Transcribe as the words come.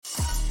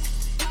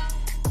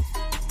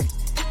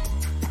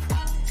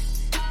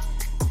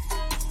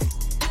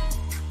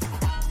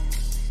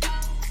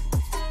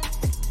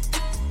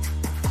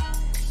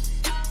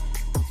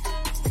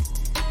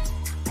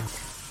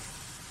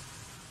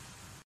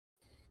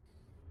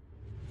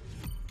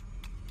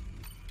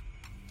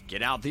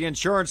Get out the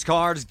insurance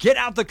cards, get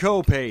out the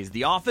co-pays.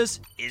 The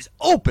office is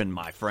open,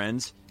 my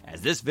friends,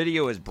 as this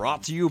video is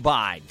brought to you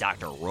by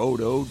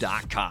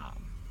drroto.com.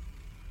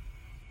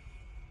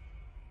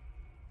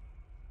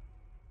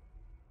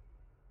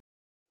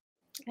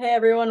 Hey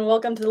everyone,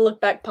 welcome to the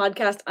Look Back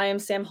podcast. I am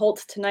Sam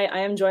Holt. Tonight I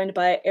am joined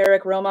by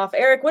Eric Romoff.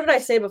 Eric, what did I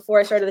say before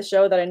I started the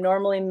show that I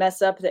normally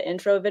mess up the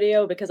intro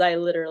video? Because I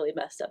literally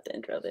messed up the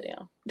intro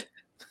video.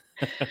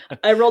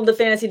 I rolled the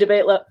fantasy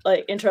debate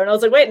intro and I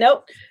was like, wait,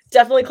 nope,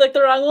 definitely clicked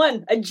the wrong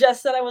one. I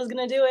just said I was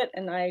going to do it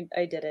and I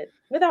did it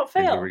without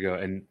fail. And here we go.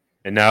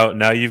 And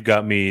now you've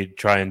got me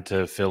trying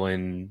to fill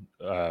in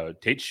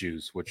Tate's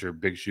shoes, which are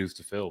big shoes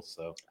to fill.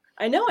 So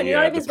I know, and you're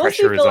not even supposed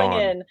to be filling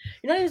in.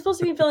 You're not even supposed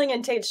to be filling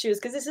in Tate's shoes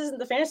because this isn't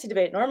the fantasy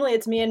debate. Normally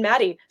it's me and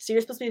Maddie. So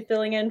you're supposed to be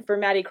filling in for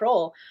Maddie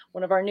Kroll,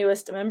 one of our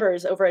newest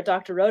members over at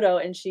Dr. Roto,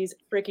 and she's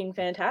freaking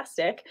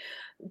fantastic.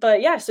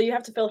 But yeah, so you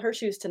have to fill her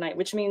shoes tonight,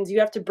 which means you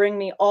have to bring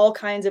me all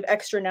kinds of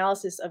extra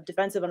analysis of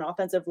defensive and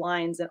offensive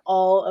lines and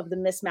all of the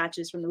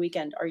mismatches from the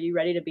weekend. Are you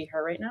ready to be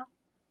her right now?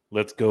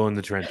 Let's go in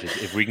the trenches.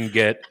 If we can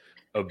get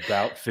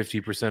about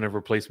 50% of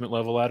replacement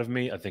level out of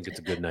me, I think it's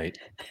a good night.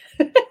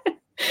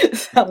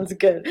 Sounds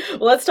good.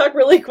 Well, let's talk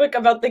really quick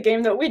about the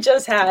game that we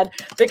just had,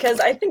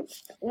 because I think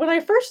when I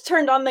first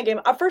turned on the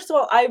game, first of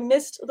all, I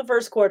missed the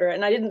first quarter,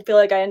 and I didn't feel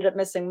like I ended up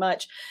missing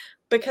much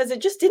because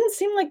it just didn't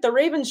seem like the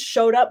Ravens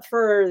showed up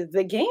for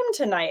the game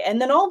tonight.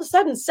 And then all of a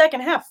sudden,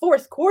 second half,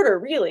 fourth quarter,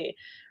 really,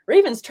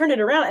 Ravens turned it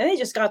around and they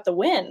just got the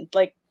win.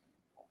 Like,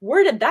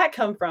 where did that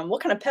come from?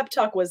 What kind of pep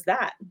talk was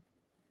that?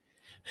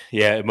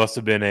 Yeah, it must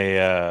have been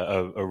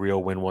a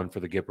real win-one for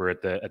the Gipper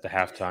at the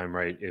halftime,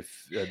 right?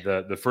 If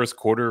the first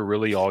quarter,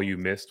 really all you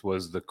missed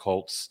was the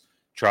Colts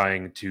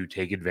trying to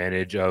take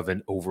advantage of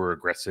an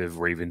over-aggressive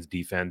Ravens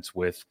defense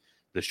with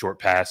the short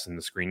pass and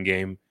the screen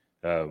game.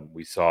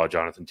 We saw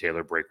Jonathan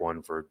Taylor break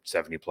one for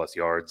 70-plus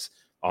yards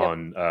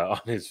on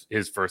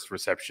his first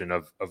reception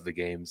of the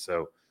game.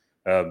 So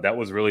that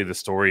was really the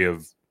story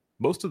of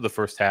most of the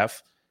first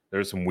half.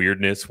 There's some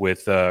weirdness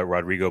with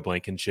Rodrigo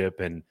Blankenship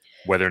and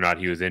whether or not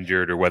he was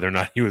injured or whether or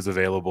not he was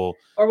available.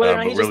 Or whether or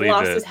not he just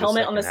lost his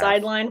helmet on the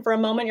sideline for a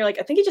moment. You're like,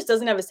 I think he just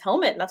doesn't have his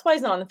helmet, and that's why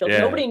he's not on the field.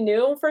 Yeah. Nobody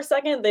knew for a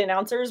second. The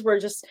announcers were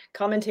just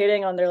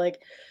commentating on their,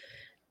 like,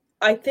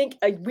 I think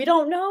we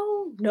don't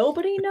know.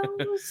 Nobody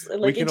knows.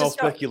 Like, we can all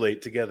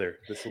speculate together.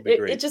 This will be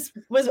great. It just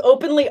was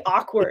openly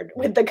awkward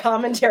with the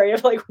commentary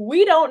of like,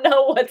 we don't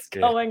know what's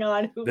going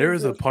on. There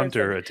is a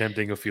punter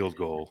attempting a field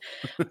goal.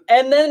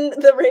 And then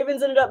the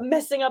Ravens ended up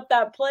messing up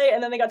that play,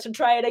 and then they got to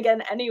try it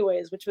again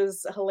anyways, which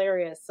was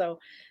hilarious. So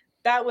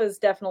that was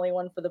definitely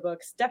one for the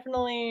books.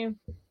 Definitely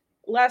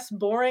less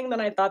boring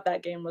than I thought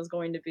that game was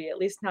going to be, at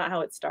least not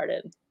how it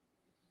started.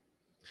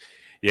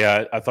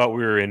 Yeah, I thought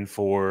we were in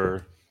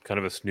for kind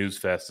of a snooze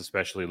fest,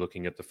 especially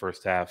looking at the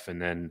first half.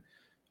 And then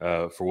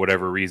for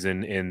whatever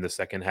reason in the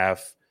second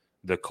half,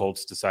 the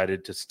Colts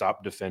decided to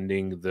stop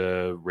defending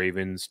the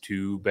Ravens'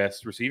 two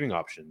best receiving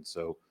options.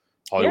 So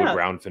Hollywood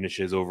Brown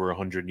finishes over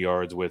 100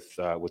 yards with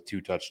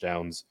two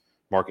touchdowns.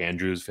 Mark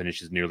Andrews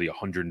finishes nearly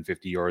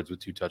 150 yards with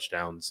two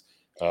touchdowns.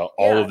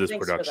 All of this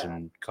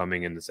production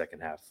coming in the second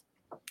half.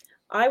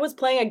 I was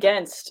playing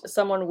against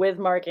someone with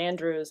Mark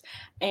Andrews,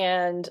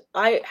 and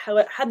I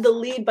had the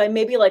lead by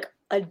maybe like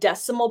a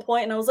decimal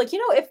point, and I was like,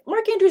 if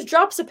Mark Andrews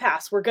drops a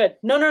pass, we're good.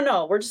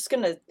 No. We're just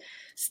going to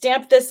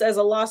stamp this as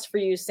a loss for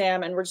you,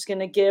 Sam, and we're just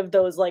going to give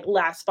those like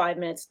last 5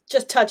 minutes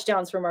just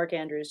touchdowns for Mark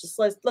Andrews. Just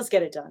let's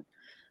get it done.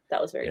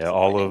 That was very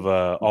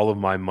all of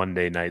my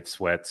Monday night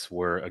sweats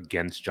were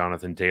against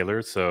Jonathan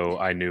Taylor, so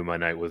I knew my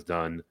night was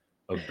done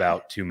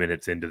about 2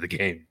 minutes into the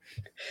game.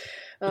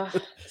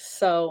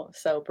 So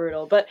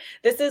brutal. But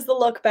this is the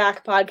Look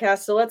Back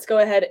podcast, so let's go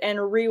ahead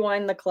and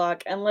rewind the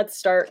clock, and let's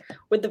start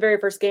with the very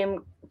first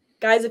game.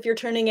 Guys, if you're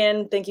tuning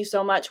in, thank you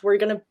so much. We're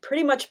going to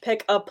pretty much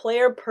pick a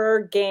player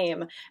per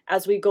game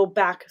as we go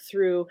back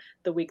through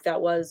the week that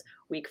was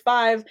week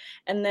 5.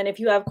 And then if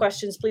you have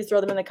questions, please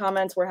throw them in the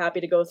comments. We're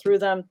happy to go through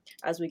them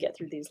as we get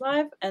through these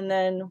live. And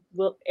then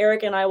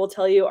Eric and I will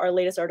tell you our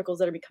latest articles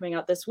that will be coming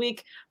out this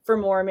week for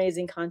more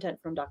amazing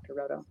content from Dr.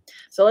 Roto.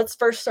 So let's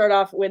first start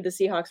off with the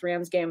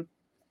Seahawks-Rams game.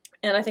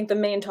 And I think the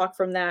main talk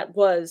from that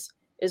was,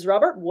 is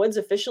Robert Woods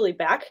officially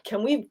back?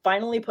 Can we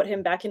finally put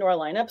him back into our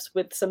lineups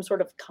with some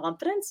sort of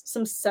confidence,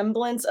 some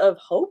semblance of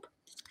hope?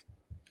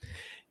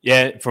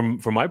 Yeah,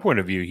 from my point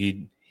of view,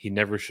 he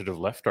never should have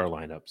left our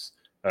lineups.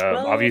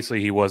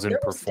 Obviously, he wasn't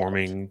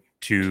performing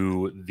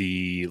to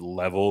the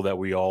level that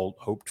we all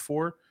hoped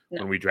for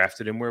when we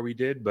drafted him where we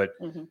did. But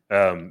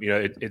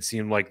it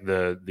seemed like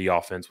the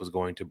offense was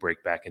going to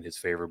break back in his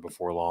favor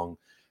before long.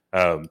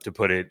 To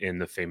put it in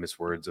the famous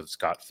words of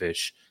Scott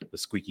Fish, the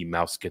squeaky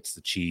mouse gets the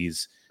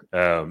cheese.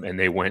 And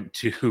they went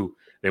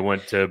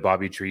to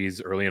Bobby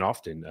Trees early and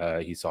often.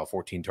 He saw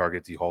 14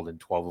 targets. He hauled in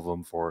 12 of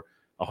them for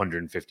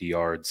 150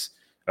 yards.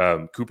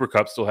 Cooper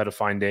Kupp still had a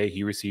fine day.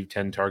 He received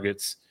 10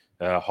 targets,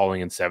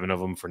 hauling in 7 of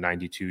them for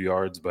 92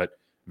 yards. But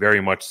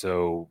very much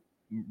so,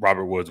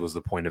 Robert Woods was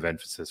the point of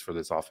emphasis for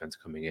this offense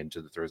coming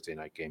into the Thursday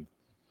night game.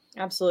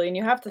 Absolutely. And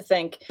you have to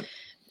think,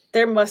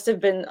 There must have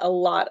been a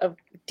lot of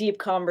deep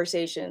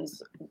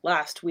conversations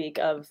last week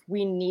of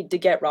we need to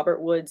get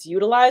Robert Woods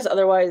utilized.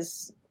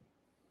 Otherwise,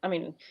 I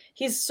mean,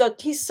 he's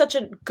such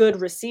a good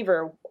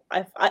receiver.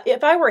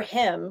 If I were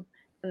him,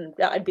 and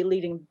I'd be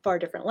leading a far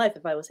different life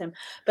if I was him.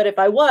 But if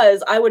I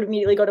was, I would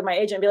immediately go to my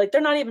agent and be like,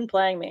 they're not even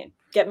playing me.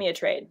 Get me a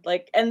trade.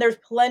 Like, and there's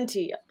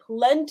plenty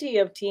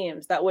of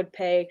teams that would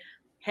pay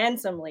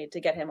handsomely to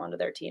get him onto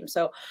their team.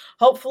 So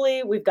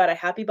hopefully we've got a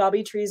happy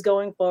Bobby Trees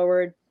going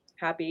forward,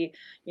 happy,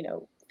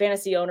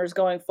 fantasy owners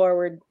going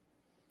forward.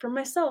 For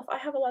myself, I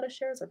have a lot of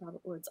shares of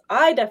Robert Woods.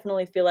 I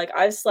definitely feel like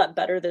I've slept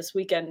better this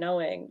weekend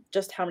knowing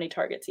just how many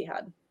targets he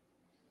had.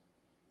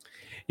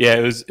 Yeah,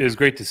 it was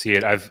great to see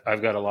it. I've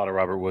got a lot of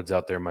Robert Woods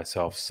out there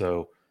myself,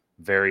 so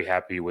very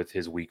happy with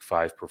his week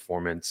 5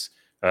 performance.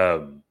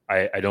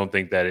 I don't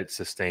think that it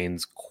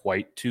sustains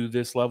quite to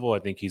this level. I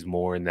think he's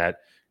more in that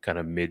kind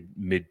of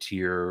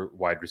mid-tier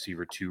wide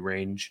receiver 2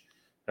 range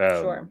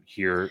Sure.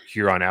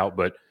 here on out,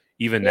 but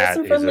even that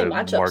is a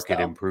market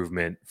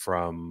improvement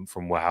from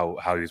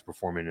how he was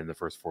performing in the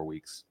first 4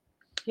 weeks.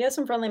 He has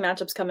some friendly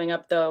matchups coming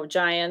up, though.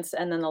 Giants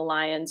and then the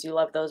Lions. You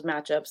love those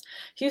matchups.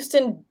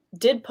 Houston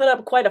did put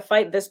up quite a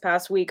fight this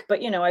past week,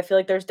 but, I feel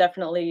like there's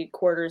definitely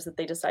quarters that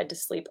they decide to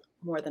sleep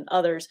more than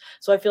others.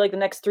 So I feel like the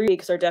next 3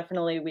 weeks are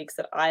definitely weeks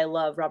that I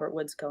love Robert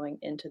Woods going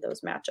into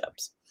those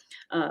matchups.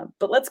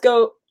 But let's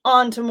go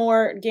on to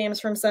more games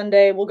from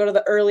Sunday. We'll go to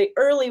the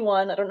early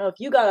one. I don't know if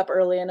you got up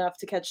early enough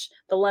to catch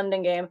the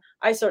London game.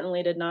 I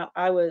certainly did not.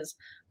 I was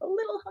a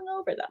little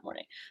hungover that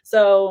morning.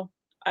 So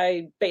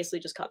I basically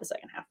just caught the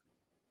second half.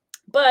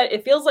 But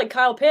it feels like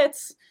Kyle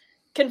Pitts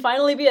can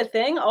finally be a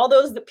thing. All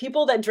those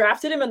people that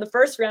drafted him in the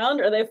first round,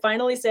 are they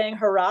finally saying,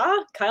 hurrah,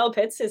 Kyle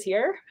Pitts is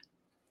here?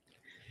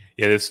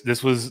 Yeah,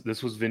 this was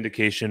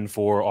vindication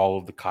for all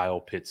of the Kyle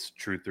Pitts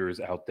truthers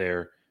out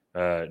there.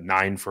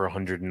 9 for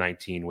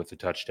 119 with a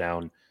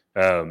touchdown.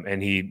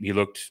 And he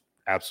looked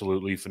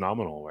absolutely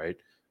phenomenal, right?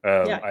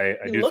 I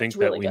do think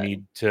that we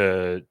need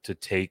to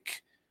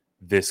take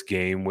this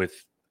game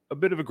with a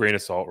bit of a grain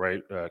of salt,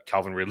 right?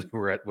 Calvin Ridley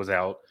was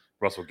out.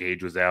 Russell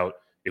Gage was out.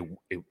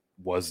 It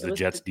was the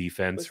Jets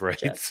defense, right?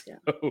 Jets, yeah.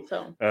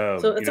 So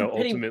it's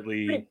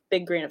ultimately pretty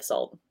big grain of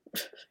salt.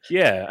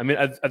 Yeah, I mean,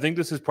 I think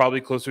this is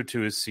probably closer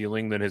to his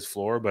ceiling than his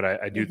floor, but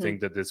I do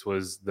think that this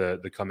was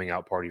the coming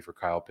out party for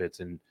Kyle Pitts,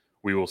 and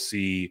we will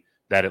see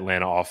that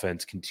Atlanta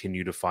offense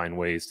continue to find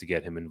ways to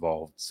get him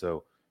involved.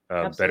 So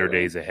better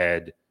days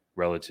ahead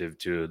relative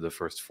to the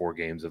first 4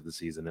 games of the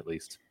season, at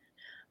least.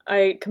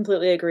 I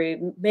completely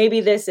agree. Maybe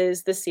this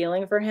is the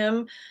ceiling for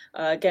him.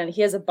 Again,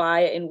 he has a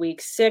bye in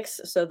week 6.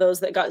 So those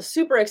that got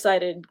super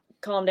excited,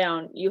 calm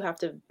down. You have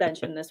to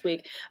bench him this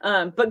week.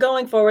 But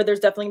going forward, there's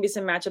definitely going to be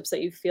some matchups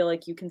that you feel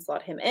like you can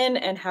slot him in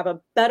and have a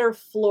better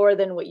floor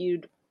than what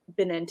you'd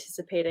been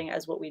anticipating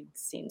as what we'd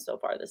seen so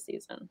far this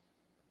season.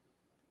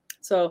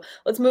 So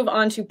let's move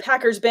on to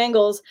Packers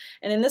Bengals.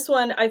 And in this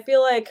one, I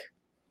feel like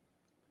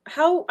I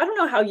don't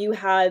know how you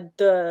had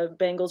the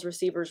Bengals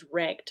receivers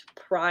ranked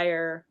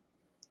prior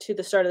to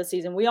the start of the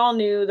season. We all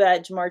knew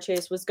that Ja'Marr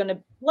Chase was going to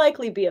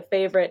likely be a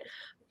favorite,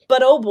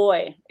 but oh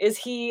boy, is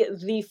he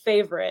the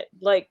favorite.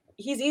 Like,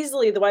 he's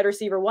easily the wide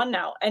receiver 1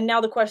 now. And now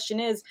the question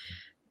is,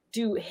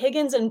 do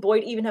Higgins and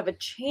Boyd even have a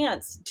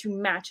chance to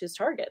match his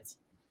targets?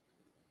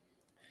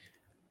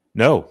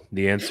 No,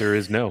 the answer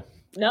is no.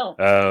 No.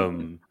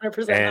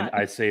 100% and not.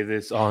 I say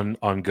this on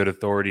good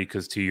authority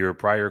because to your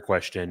prior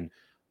question,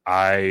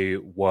 I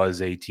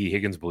was a T.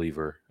 Higgins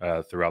believer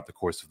throughout the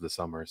course of the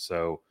summer.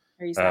 So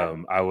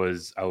I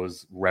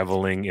was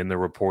reveling in the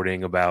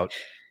reporting about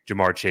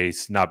Ja'Marr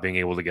Chase not being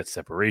able to get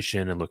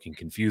separation and looking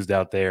confused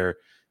out there.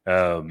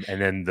 And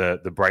then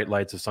the bright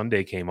lights of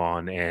Sunday came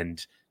on,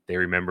 and they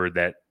remembered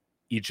that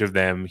each of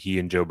them, he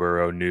and Joe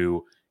Burrow,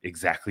 knew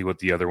exactly what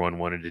the other one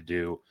wanted to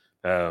do.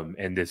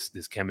 And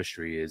this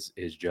chemistry is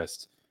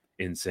just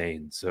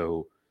insane.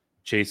 So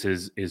Chase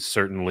is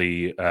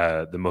certainly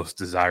the most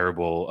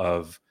desirable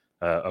of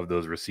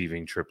those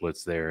receiving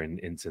triplets there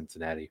in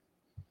Cincinnati.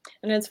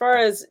 And as far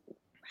as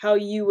how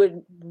you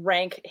would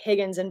rank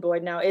Higgins and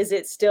Boyd now, is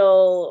it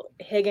still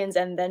Higgins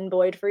and then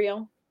Boyd for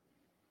you?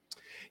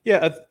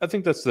 Yeah, I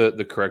think that's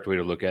the correct way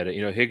to look at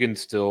it.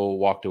 Higgins still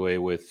walked away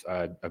with,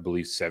 I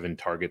believe, 7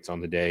 targets on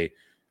the day,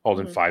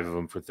 holding 5 of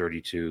them for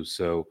 32.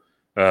 So,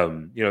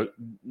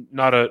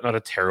 not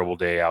a terrible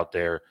day out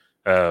there.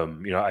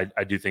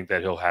 I do think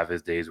that he'll have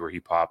his days where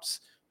he pops.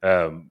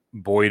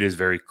 Boyd is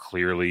very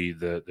clearly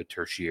the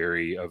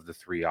tertiary of the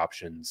 3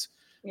 options.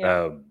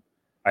 Yeah.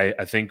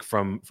 I think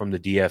from the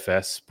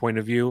DFS point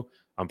of view,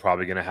 I'm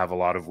probably going to have a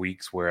lot of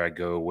weeks where I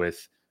go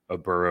with a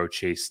Burrow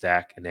Chase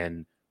stack, and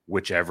then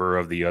whichever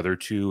of the other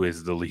 2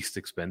 is the least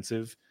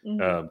expensive,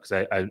 because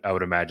I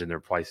would imagine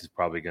their price is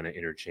probably going to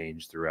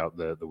interchange throughout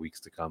the weeks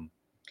to come.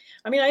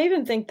 I mean, I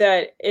even think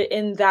that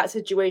in that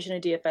situation,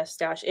 a DFS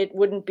stash, it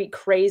wouldn't be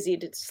crazy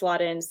to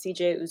slot in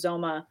CJ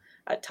Uzomah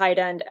at tight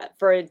end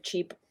for a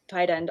cheap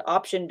tight end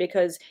option,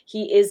 because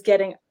he is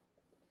getting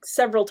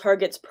several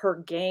targets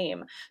per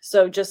game.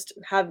 So just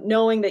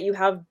knowing that you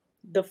have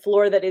the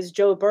floor that is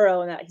Joe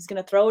Burrow and that he's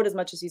going to throw it as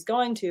much as he's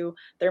going to,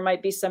 there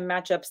might be some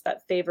matchups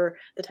that favor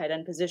the tight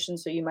end position.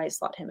 So you might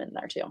slot him in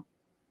there too.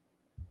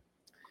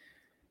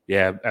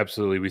 Yeah,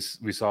 absolutely.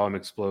 We saw him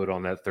explode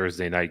on that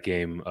Thursday night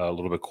game. A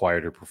little bit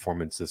quieter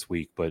performance this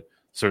week, but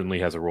certainly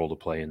has a role to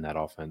play in that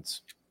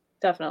offense.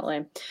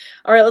 Definitely.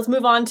 All right, let's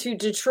move on to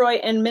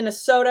Detroit and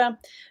Minnesota.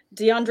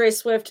 DeAndre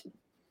Swift,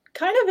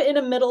 kind of in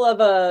the middle of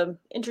a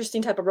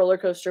interesting type of roller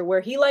coaster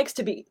where he likes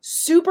to be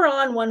super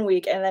on one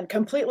week and then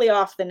completely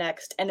off the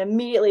next and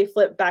immediately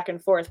flip back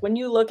and forth. When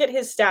you look at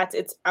his stats,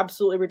 it's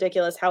absolutely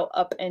ridiculous how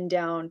up and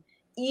down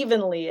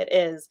evenly it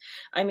is.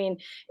 I mean,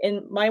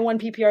 in my one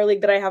PPR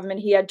league that I have him in,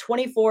 he had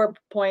 24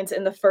 points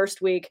in the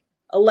first week,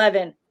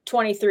 11,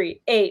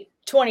 23, 8,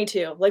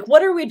 22. Like,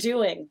 what are we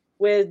doing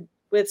with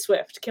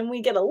Swift? Can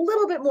we get a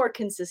little bit more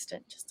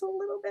consistent? Just a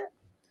little bit?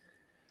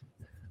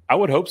 I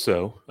would hope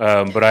so.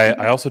 But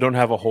I also don't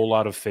have a whole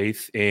lot of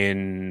faith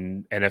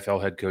in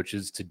NFL head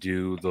coaches to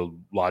do the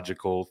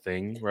logical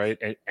thing, right?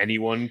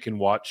 Anyone can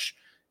watch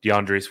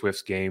DeAndre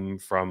Swift's game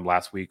from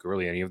last week,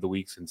 early any of the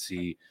weeks, and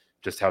see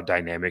just how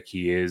dynamic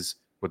he is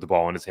with the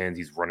ball in his hands.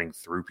 He's running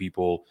through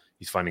people.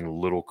 He's finding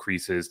little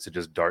creases to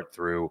just dart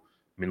through.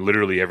 I mean,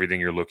 literally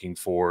everything you're looking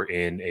for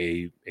in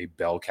a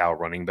bell cow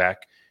running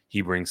back,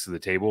 he brings to the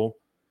table,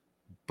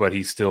 but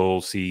he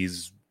still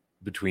sees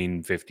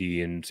between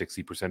 50 and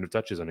 60% of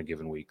touches on a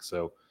given week.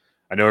 So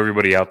I know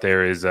everybody out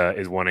there is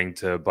wanting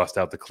to bust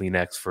out the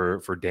Kleenex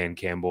for Dan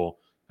Campbell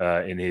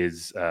in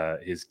his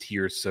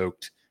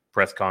tear-soaked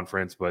press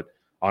conference, but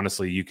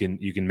honestly, you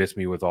can miss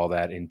me with all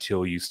that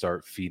until you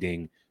start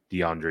feeding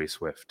DeAndre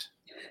Swift.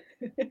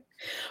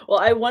 Well,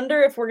 I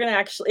wonder if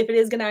if it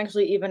is going to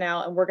actually even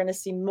out and we're going to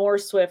see more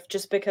Swift,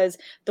 just because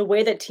the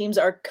way that teams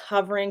are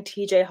covering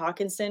TJ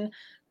Hawkinson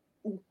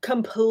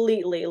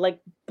completely, like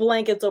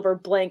blankets over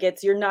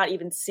blankets, you're not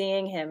even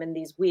seeing him in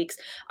these weeks.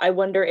 I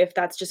wonder if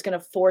that's just going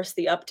to force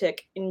the uptick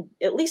in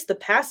at least the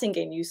passing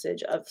game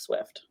usage of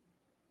Swift.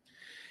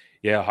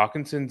 Yeah,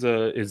 Hawkinson's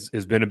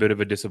has been a bit of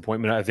a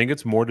disappointment. I think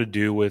it's more to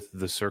do with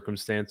the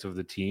circumstance of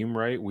the team,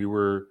 right? We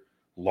were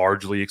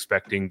largely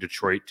expecting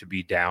Detroit to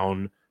be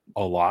down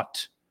a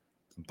lot,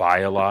 by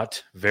a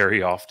lot,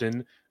 very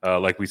often,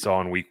 like we saw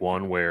in week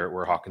one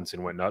where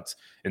Hawkinson went nuts.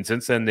 And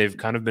since then, they've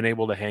kind of been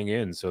able to hang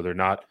in. So they're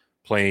not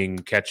playing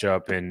catch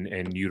up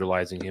and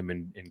utilizing him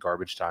in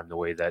garbage time the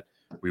way that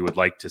we would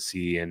like to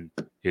see, and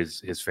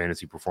his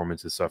fantasy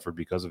performance has suffered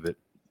because of it.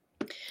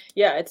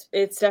 Yeah,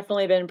 it's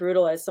definitely been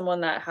brutal as someone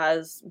that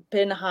has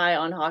been high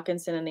on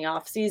Hawkinson in the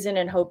offseason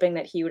and hoping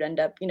that he would end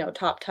up,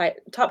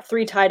 top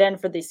 3 tight end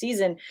for the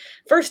season.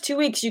 First 2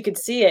 weeks, you could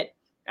see it.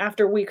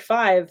 After week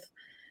 5,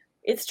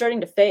 it's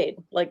starting to fade.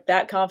 Like,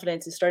 that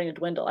confidence is starting to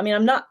dwindle. I mean,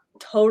 I'm not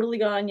totally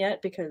gone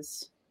yet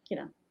because,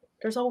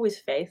 there's always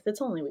faith.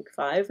 It's only week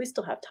 5. We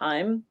still have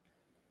time.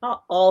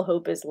 Not all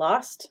hope is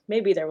lost.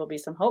 Maybe there will be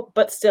some hope,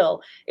 but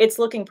still, it's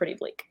looking pretty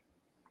bleak.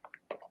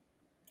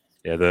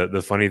 Yeah,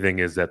 the funny thing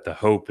is that the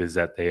hope is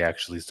that they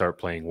actually start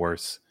playing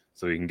worse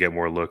so you can get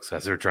more looks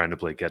as they're trying to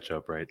play catch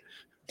up, right?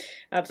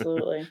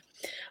 Absolutely.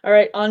 All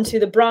right, on to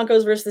the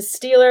Broncos versus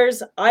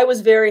Steelers. I was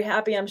very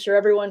happy. I'm sure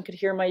everyone could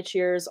hear my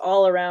cheers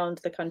all around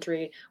the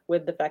country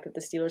with the fact that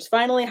the Steelers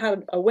finally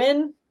had a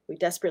win. We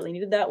desperately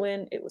needed that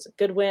win. It was a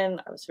good win.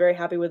 I was very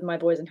happy with my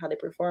boys and how they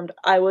performed.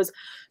 I was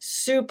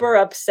super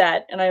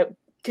upset. And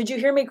could you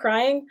hear me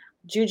crying?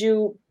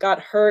 Juju got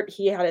hurt.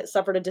 He had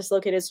suffered a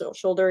dislocated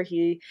shoulder.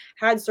 He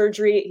had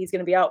surgery. He's going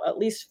to be out at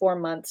least 4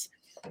 months.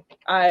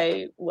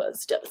 I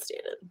was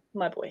devastated.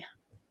 My boy.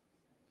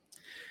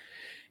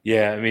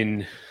 Yeah, I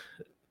mean,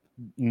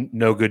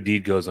 no good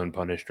deed goes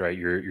unpunished, right?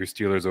 Your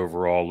Steelers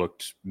overall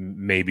looked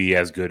maybe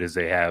as good as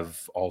they have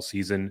all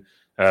season,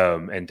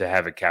 and to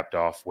have it capped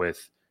off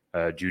with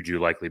Juju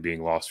likely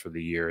being lost for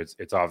the year,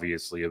 it's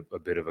obviously a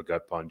bit of a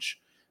gut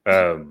punch.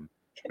 I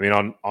mean,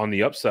 on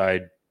the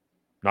upside,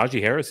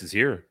 Najee Harris is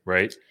here,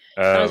 right?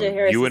 Najee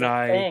Harris you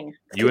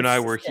and I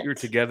were here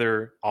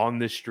together on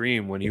this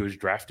stream when he was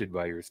drafted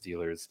by your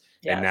Steelers,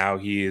 yes. And now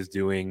he is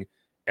doing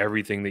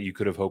everything that you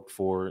could have hoped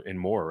for and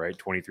more, right?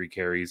 23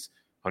 carries,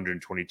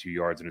 122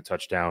 yards and a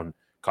touchdown,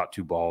 caught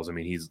 2 balls. I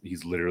mean,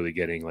 he's literally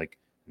getting like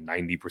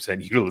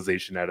 90%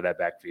 utilization out of that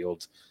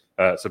backfield.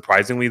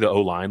 Surprisingly, the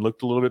O-line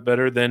looked a little bit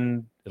better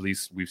than at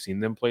least we've seen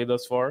them play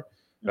thus far.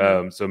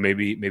 Mm-hmm. So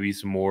maybe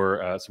some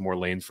more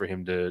lanes for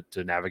him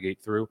to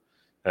navigate through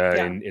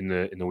in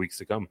the weeks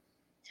to come.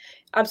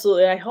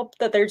 Absolutely. I hope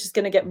that they're just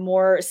going to get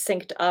more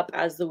synced up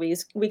as the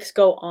weeks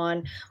go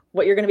on.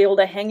 What you're going to be able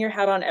to hang your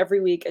hat on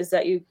every week is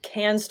that you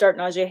can start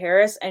Najee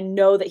Harris and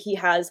know that he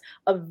has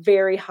a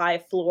very high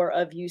floor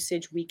of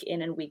usage week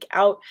in and week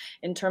out.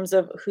 In terms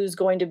of who's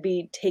going to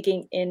be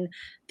taking in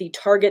the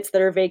targets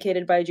that are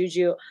vacated by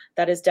Juju,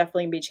 that is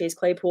definitely going to be Chase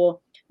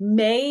Claypool.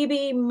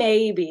 Maybe,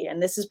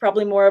 and this is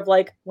probably more of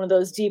like one of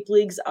those deep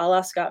leagues a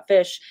la Scott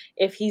Fish,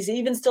 if he's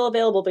even still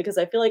available, because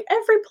I feel like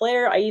every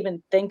player I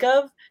even think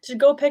of to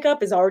go pick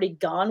up is already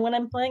gone when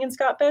I'm playing in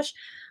Scott Fish.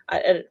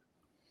 I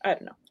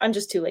don't know. I'm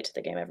just too late to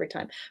the game every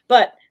time.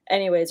 But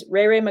anyways,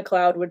 Ray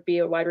McLeod would be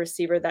a wide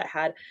receiver that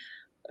had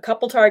a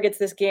couple targets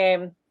this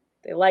game.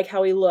 They like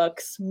how he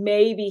looks.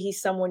 Maybe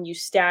he's someone you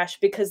stash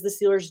because the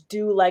Steelers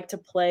do like to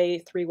play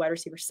 3 wide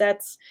receiver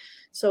sets.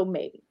 So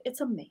maybe.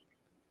 It's a maybe.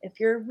 If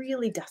you're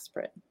really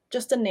desperate,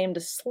 just a name to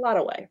slot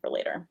away for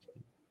later.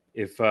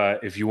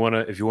 If you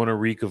want to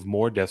reek of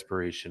more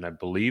desperation, I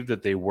believe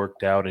that they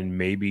worked out and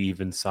maybe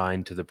even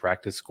signed to the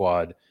practice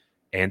squad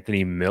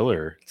Anthony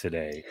Miller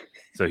today.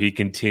 So he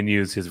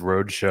continues his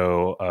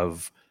roadshow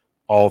of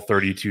all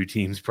 32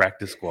 teams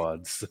practice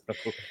squads. So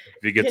if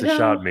he gets a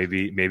shot,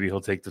 maybe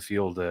he'll take the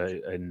field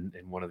in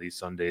one of these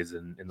Sundays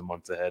in the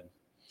months ahead.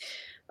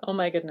 Oh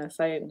my goodness.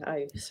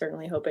 I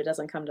certainly hope it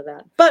doesn't come to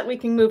that. But we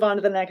can move on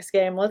to the next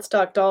game. Let's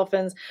talk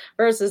Dolphins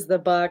versus the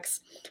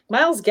Bucks.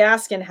 Myles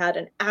Gaskin had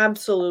an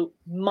absolute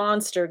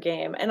monster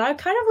game. And I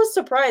kind of was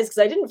surprised because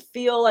I didn't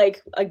feel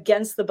like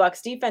against the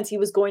Bucks defense he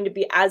was going to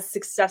be as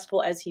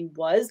successful as he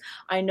was.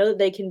 I know that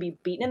they can be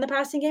beaten in the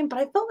passing game, but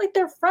I felt like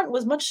their front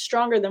was much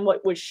stronger than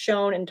what was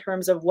shown in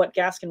terms of what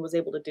Gaskin was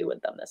able to do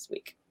with them this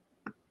week.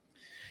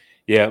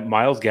 Yeah,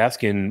 Myles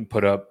Gaskin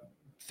put up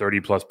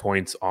 30-plus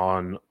points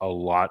on a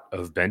lot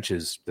of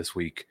benches this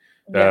week.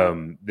 Yeah.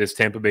 This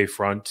Tampa Bay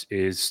front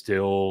is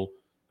still,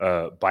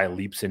 by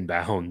leaps and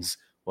bounds,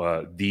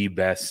 the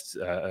best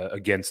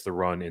against the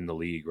run in the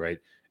league, right?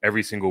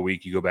 Every single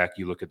week you go back,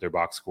 you look at their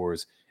box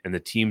scores, and the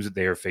teams that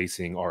they are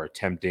facing are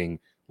attempting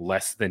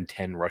less than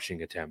 10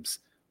 rushing attempts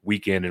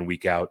week in and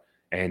week out.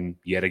 And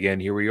yet again,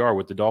 here we are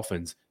with the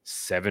Dolphins,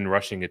 7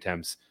 rushing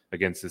attempts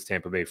against this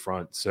Tampa Bay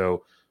front.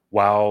 So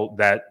while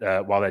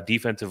that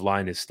defensive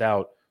line is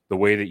stout, the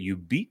way that you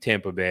beat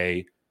Tampa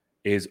Bay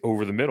is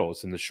over the middle.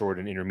 It's in the short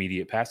and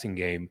intermediate passing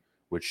game,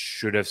 which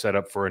should have set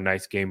up for a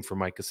nice game for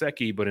Mike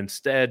Gesicki. But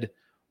instead,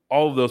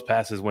 all of those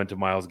passes went to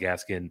Myles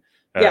Gaskin.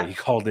 He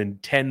called in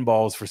 10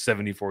 balls for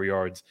 74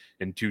 yards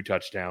and 2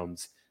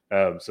 touchdowns.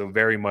 So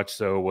very much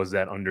so was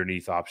that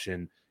underneath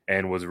option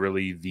and was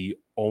really the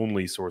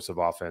only source of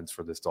offense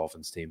for this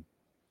Dolphins team.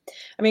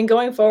 I mean,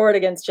 going forward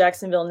against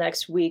Jacksonville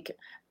next week,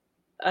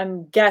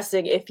 I'm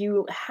guessing if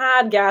you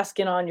had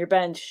Gaskin on your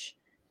bench,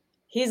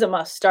 he's a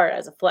must start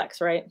as a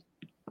flex, right?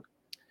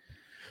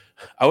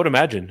 I would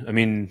imagine. I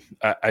mean,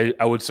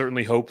 I would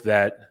certainly hope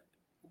that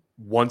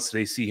once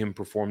they see him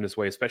perform this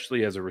way,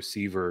 especially as a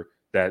receiver,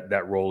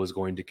 that role is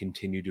going to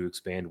continue to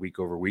expand week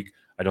over week.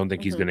 I don't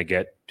think he's going to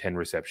get 10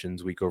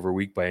 receptions week over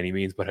week by any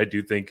means, but I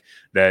do think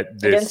that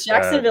this against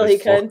Jacksonville he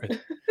could.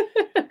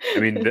 I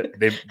mean,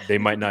 they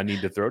might not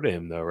need to throw to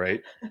him though,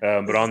 right?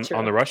 But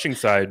on the rushing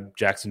side,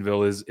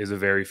 Jacksonville is a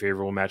very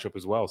favorable matchup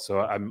as well. So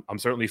I'm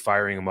certainly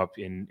firing him up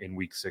in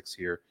week 6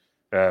 here,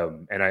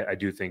 and I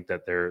do think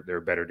that there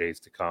are better days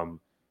to come,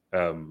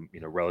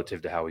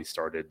 relative to how he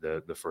started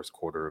the first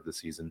quarter of the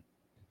season.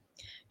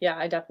 Yeah,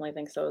 I definitely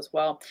think so as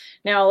well.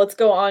 Now let's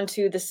go on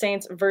to the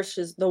Saints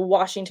versus the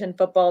Washington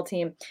football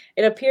team.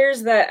 It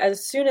appears that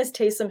as soon as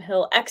Taysom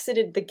Hill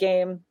exited the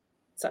game,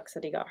 sucks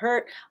that he got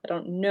hurt. I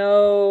don't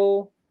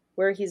know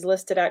where he's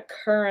listed at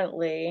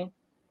currently.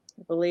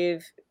 I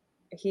believe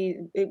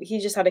he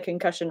just had a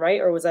concussion, right?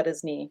 Or was that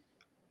his knee?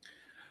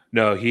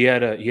 No, he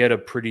had a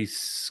pretty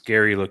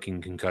scary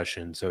looking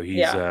concussion. So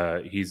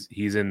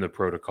he's in the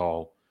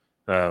protocol.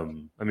 I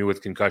mean,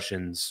 with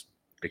concussions,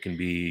 it can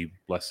be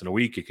less than a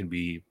week. It can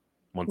be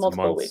months and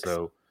months. Weeks.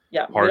 So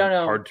yeah,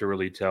 hard to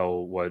really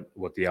tell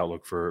what the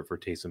outlook for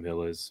Taysom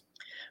Hill is.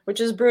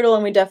 Which is brutal,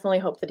 and we definitely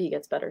hope that he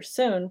gets better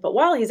soon. But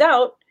while he's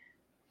out,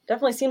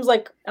 definitely seems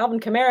like Alvin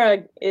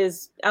Kamara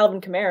is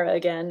Alvin Kamara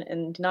again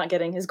and not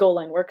getting his goal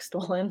line work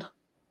stolen.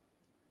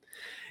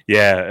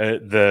 Yeah,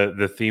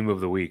 the theme of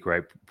the week,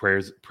 right?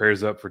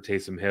 Prayers up for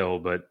Taysom Hill,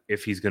 but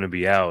if he's going to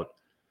be out,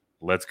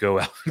 let's go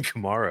Alvin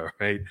Kamara,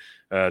 right?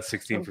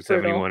 16 for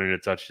 71 and a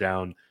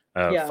touchdown,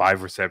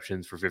 5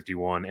 receptions for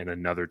 51 and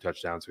another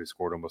touchdown, so he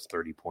scored almost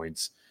 30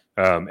 points,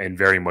 and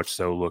very much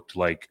so looked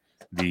like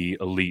the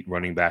elite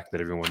running back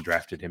that everyone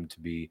drafted him to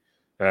be.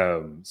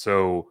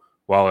 So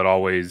while it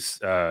always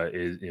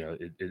is,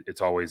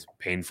 it's always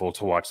painful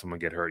to watch someone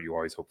get hurt, you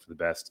always hope for the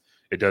best.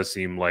 It does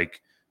seem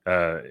like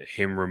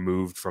him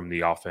removed from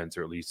the offense,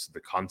 or at least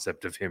the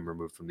concept of him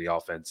removed from the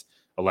offense,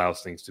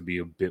 allows things to be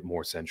a bit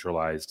more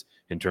centralized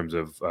in terms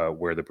of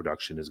where the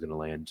production is going to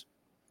land.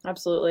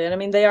 Absolutely. And I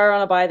mean, they are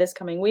on a bye this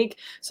coming week,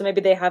 so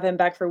maybe they have him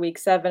back for week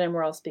 7, and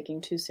we're all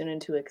speaking too soon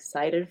and too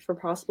excited for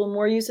possible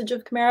more usage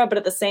of Kamara. But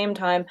at the same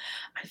time,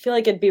 I feel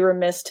like it'd be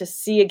remiss to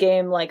see a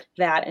game like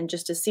that and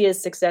just to see his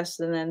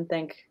success and then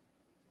think,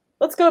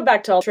 let's go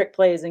back to all trick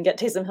plays and get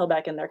Taysom Hill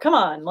back in there. Come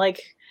on.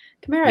 Like,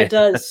 Kamara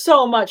does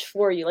so much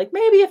for you. Like,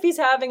 maybe if he's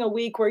having a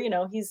week where,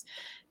 he's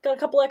got a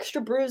couple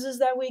extra bruises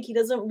that week, he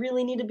doesn't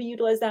really need to be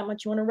utilized that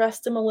much. You want to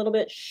rest him a little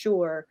bit?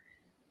 Sure.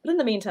 But in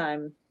the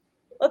meantime,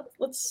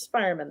 let's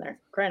fire him in there.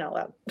 Crying out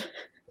loud.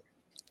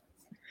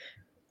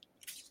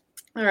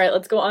 All right,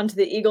 let's go on to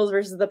the Eagles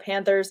versus the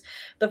Panthers.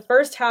 The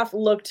first half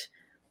looked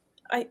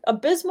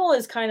abysmal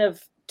is kind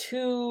of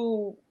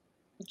too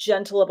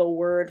gentle of a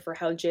word for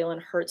how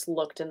Jalen Hurts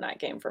looked in that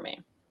game for me.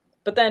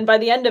 But then by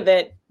the end of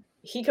it,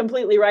 he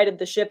completely righted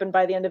the ship. And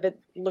by the end of it,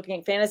 looking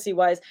at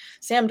fantasy-wise,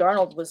 Sam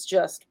Darnold was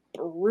just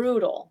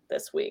brutal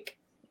this week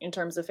in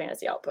terms of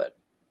fantasy output.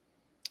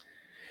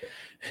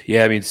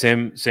 Yeah, I mean,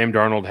 Sam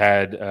Darnold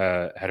had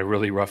a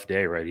really rough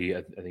day, right?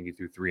 I think he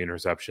threw 3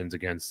 interceptions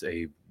against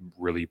a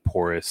really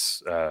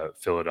porous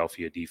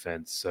Philadelphia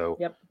defense. So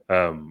Yep.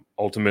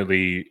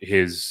 Ultimately,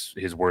 his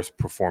worst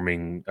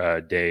performing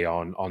day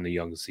on the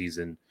young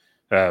season,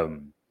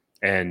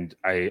 and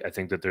I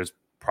think that there's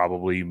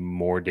probably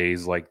more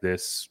days like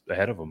this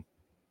ahead of him.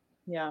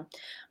 Yeah,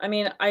 I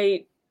mean,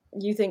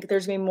 you think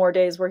there's gonna be more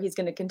days where he's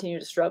going to continue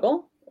to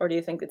struggle, or do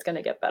you think it's going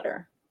to get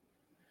better?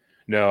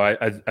 No,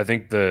 I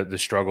think the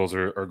struggles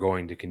are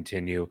going to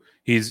continue.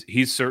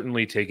 He's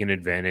certainly taken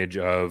advantage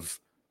of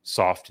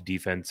soft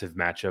defensive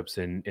matchups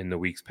in the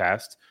weeks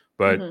past.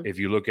 But if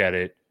you look at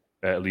it,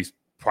 at least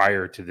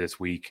prior to this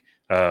week,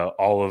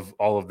 all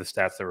of the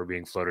stats that were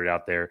being floated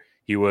out there,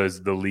 he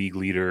was the league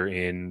leader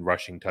in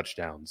rushing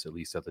touchdowns, at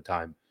least at the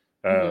time.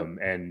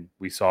 And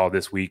we saw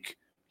this week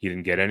he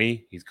didn't get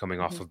any. He's coming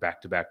off of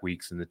back-to-back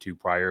weeks in the 2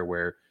 prior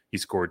where he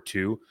scored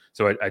 2.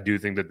 So I do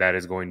think that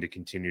is going to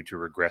continue to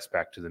regress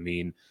back to the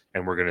mean,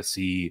 and we're going to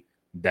see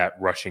that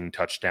rushing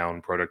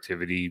touchdown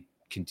productivity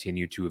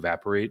continue to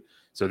evaporate.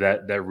 So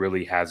that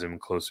really has him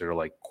closer to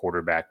like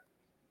quarterback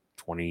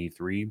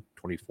 23,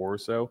 24 or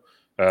so.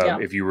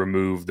 If you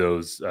remove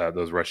those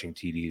rushing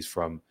TDs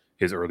from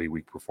his early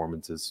week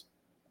performances.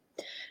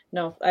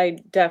 No, I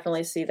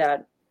definitely see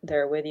that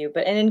there with you.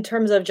 But and in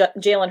terms of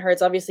Jalen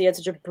Hurts, obviously he had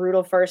such a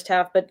brutal first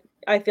half, but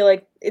I feel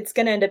like it's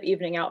going to end up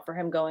evening out for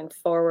him going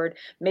forward.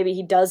 Maybe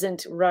he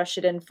doesn't rush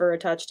it in for a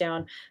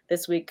touchdown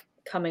this week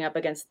coming up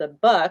against the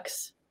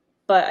Bucks,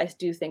 but I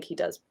do think he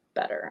does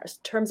better. In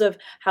terms of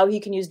how he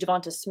can use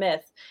Devonta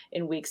Smith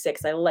in week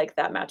 6, I like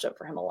that matchup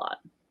for him a lot.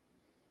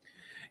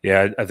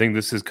 Yeah, I think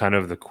this is kind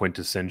of the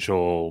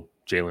quintessential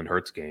Jalen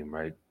Hurts game,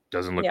 right?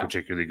 Doesn't look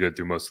particularly good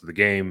through most of the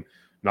game.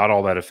 Not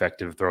all that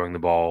effective throwing the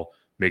ball.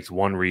 Makes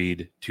one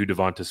read to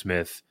Devonta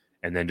Smith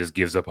and then just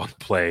gives up on the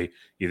play.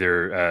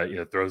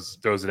 Either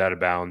throws it out of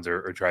bounds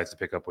or tries to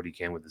pick up what he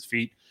can with his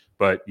feet.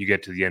 But you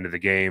get to the end of the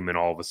game and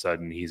all of a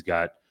sudden he's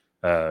got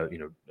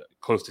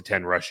close to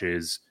 10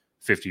 rushes,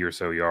 50 or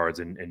so yards,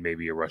 and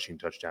maybe a rushing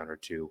touchdown or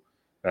 2.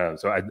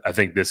 So I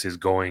think this is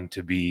going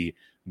to be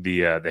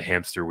the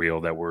hamster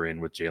wheel that we're in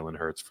with Jalen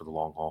Hurts for the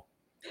long haul.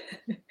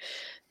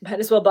 Might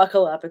as well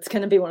buckle up. It's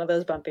going to be one of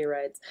those bumpy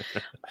rides.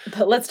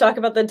 But let's talk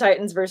about the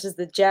Titans versus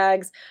the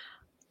Jags.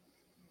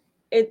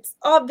 It's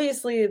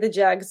obviously the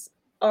Jags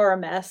are a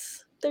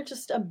mess. They're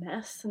just a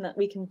mess, and that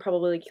we can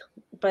probably,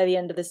 by the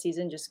end of the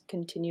season, just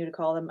continue to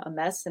call them a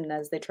mess. And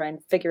as they try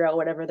and figure out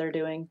whatever they're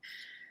doing,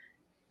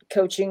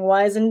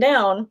 coaching-wise and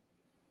down,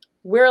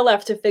 we're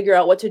left to figure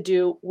out what to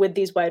do with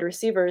these wide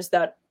receivers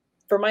that,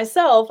 for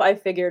myself, I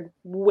figured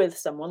with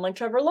someone like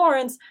Trevor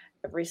Lawrence,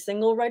 every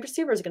single wide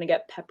receiver is going to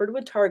get peppered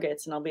with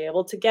targets, and I'll be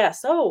able to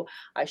guess,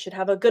 I should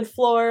have a good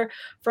floor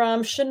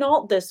from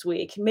Shenault this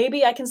week.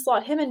 Maybe I can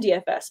slot him in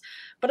DFS.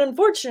 But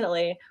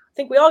unfortunately, I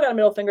think we all got a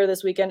middle finger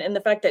this weekend in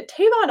the fact that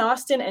Tavon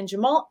Austin and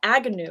Jamal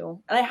Agnew,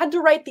 and I had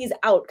to write these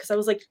out because I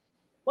was like,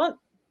 what?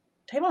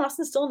 Tavon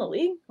Austin's still in the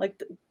league? Like,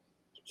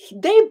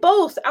 they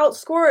both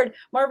outscored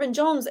Marvin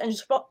Jones and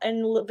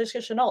Laviska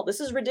Shenault. This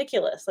is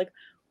ridiculous. Like,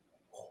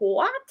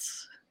 what?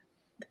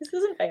 This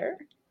isn't fair.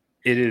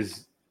 It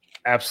is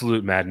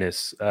absolute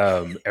madness.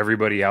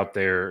 Everybody out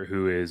there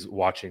who is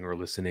watching or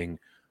listening,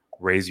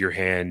 raise your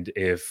hand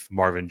if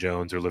Marvin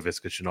Jones or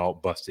Laviska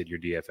Shenault busted your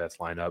DFS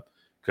lineup,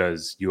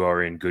 because you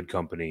are in good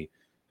company.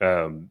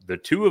 The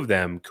 2 of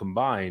them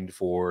combined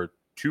for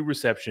 2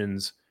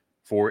 receptions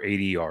for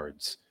 80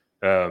 yards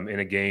in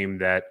a game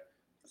that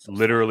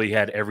literally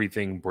had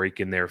everything break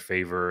in their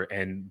favor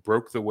and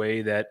broke the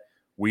way that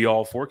we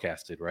all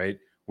forecasted, right?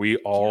 We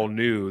all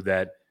knew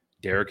that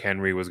Derrick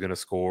Henry was going to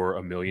score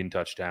 1 million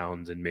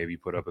touchdowns and maybe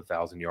put up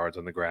 1,000 yards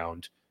on the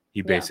ground.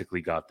 He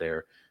basically got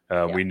there.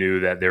 We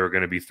knew that they were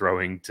going to be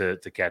throwing to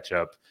catch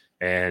up.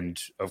 And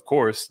of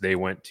course, they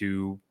went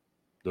to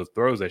those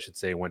throws,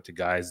 went to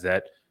guys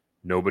that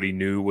nobody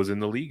knew was in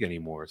the league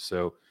anymore.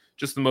 So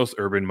just the most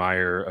Urban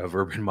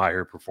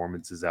Meyer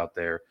performances out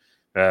there.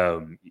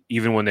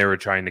 Even when they were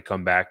trying to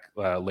come back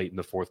late in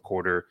the fourth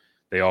quarter,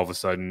 they all of a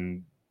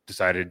sudden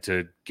decided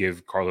to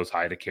give Carlos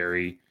Hyde a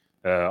carry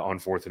on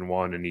 4th and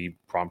 1, and he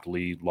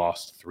promptly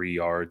lost 3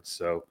 yards.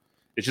 So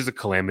it's just a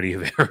calamity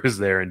of errors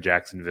there in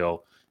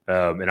Jacksonville.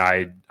 And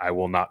I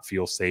will not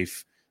feel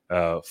safe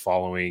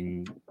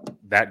following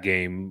that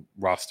game,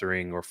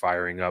 rostering or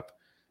firing up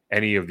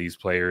any of these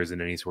players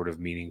in any sort of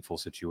meaningful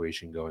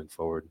situation going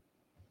forward.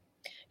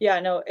 Yeah,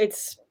 no,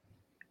 it's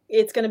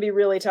going to be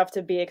really tough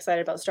to be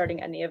excited about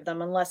starting any of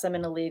them unless I'm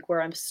in a league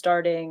where I'm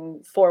starting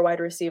 4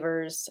 wide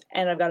receivers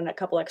and I've got a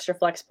couple extra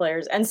flex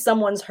players and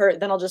someone's hurt.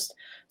 Then I'll just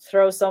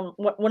throw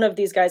one of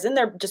these guys in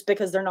there just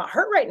because they're not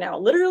hurt right now.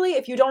 Literally,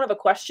 if you don't have a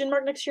question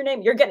mark next to your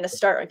name, you're getting a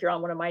start if you're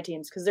on one of my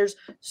teams, because there's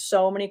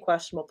so many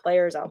questionable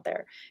players out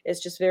there.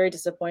 It's just very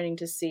disappointing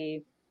to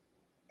see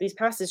these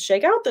passes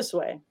shake out this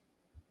way.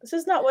 This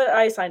is not what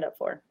I signed up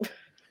for.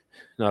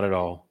 Not at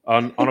all.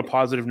 On a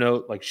positive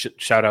note, like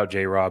shout out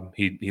J-Rob.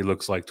 He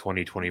looks like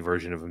 2020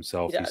 version of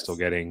himself. He's still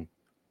getting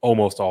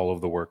almost all of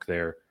the work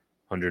there,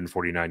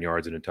 149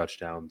 yards and a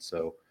touchdown.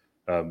 So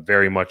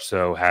very much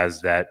so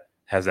has that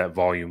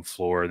volume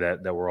floor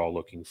that we're all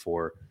looking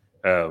for.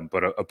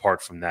 But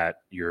apart from that,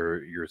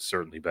 you're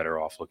certainly better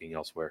off looking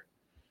elsewhere.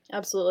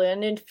 Absolutely.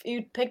 And if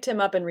you picked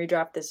him up in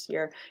redraft this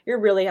year, you're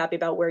really happy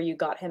about where you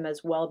got him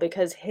as well,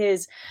 because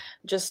his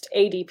just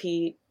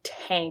ADP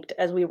tanked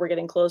as we were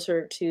getting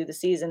closer to the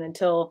season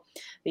until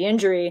the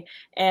injury.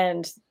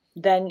 And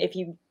then if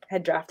you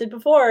had drafted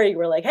before, you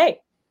were like,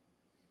 hey,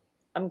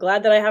 I'm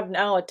glad that I have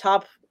now a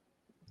top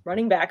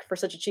running back for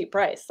such a cheap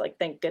price. Like,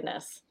 thank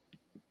goodness.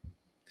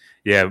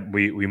 Yeah,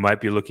 we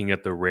might be looking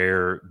at the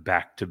rare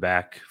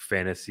back-to-back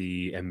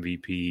fantasy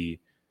MVP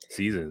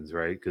seasons,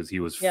 right? Because he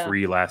was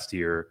free last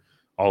year.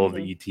 All of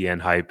the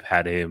ETN hype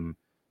had him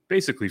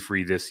basically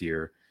free this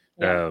year.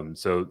 Yeah.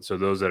 So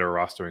those that are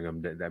rostering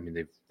him, I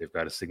mean, they've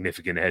got a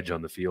significant edge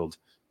on the field, to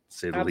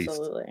say the least.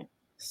 Absolutely.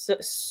 So,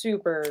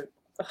 super,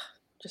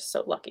 just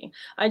so lucky.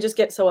 I just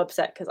get so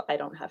upset because I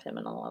don't have him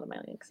in a lot of my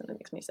leagues, and it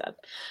makes me sad.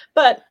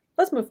 But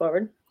let's move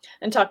forward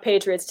and talk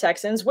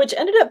Patriots-Texans, which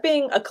ended up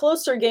being a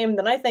closer game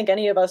than I think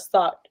any of us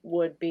thought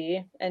would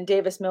be. And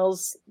Davis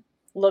Mills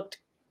looked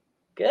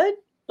good.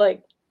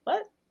 Like,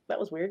 what? That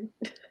was weird.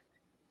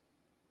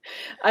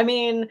 I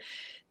mean,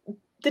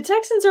 the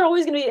Texans are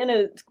always going to be in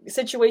a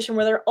situation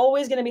where they're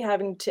always going to be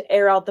having to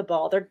air out the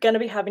ball. They're going to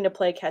be having to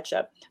play catch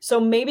up. So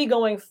maybe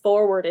going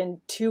forward in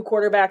 2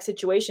 quarterback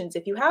situations,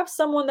 if you have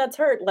someone that's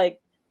hurt,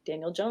 like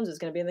Daniel Jones is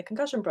going to be in the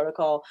concussion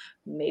protocol,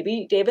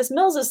 maybe Davis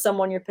Mills is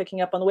someone you're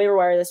picking up on the waiver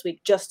wire this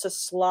week just to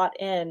slot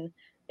in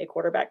a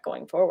quarterback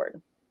going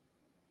forward.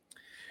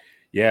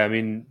 Yeah, I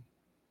mean,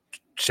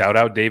 shout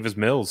out Davis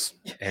Mills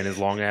and his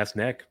long ass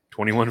neck.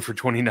 21 for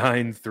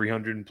 29,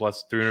 300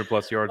 plus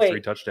yards, Wait,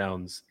 3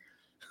 touchdowns.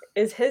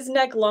 Is his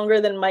neck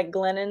longer than Mike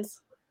Glennon's?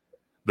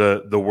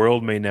 The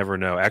world may never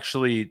know.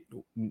 Actually,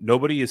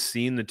 nobody has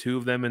seen the two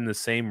of them in the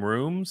same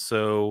room,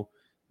 so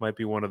might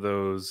be one of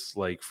those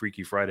like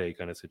Freaky Friday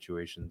kind of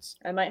situations.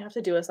 I might have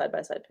to do a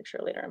side-by-side picture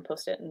later and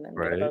post it and then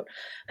get a vote.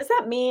 Does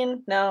that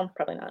mean? No,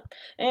 probably not.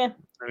 I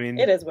mean,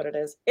 it is what it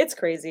is. It's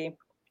crazy.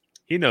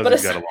 He knows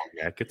he's got a long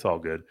neck. It's all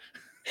good.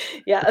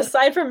 Yeah,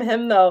 aside from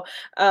him, though,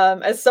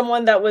 as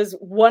someone that was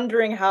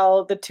wondering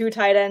how the 2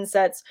 tight end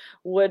sets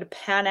would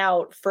pan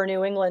out for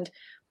New England,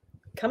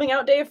 coming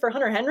out day for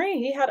Hunter Henry,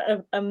 he had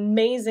an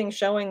amazing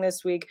showing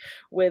this week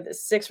with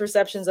 6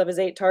 receptions of his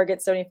 8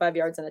 targets, 75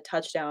 yards, and a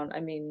touchdown. I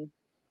mean,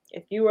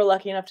 if you were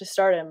lucky enough to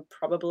start him,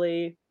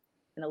 probably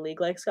in a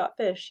league like Scott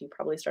Fish, you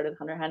probably started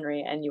Hunter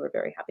Henry, and you were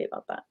very happy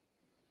about that.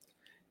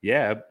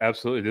 Yeah,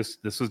 absolutely.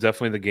 This was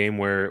definitely the game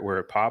where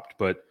it popped,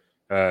 but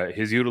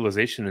his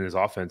utilization in his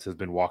offense has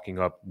been walking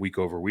up week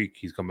over week.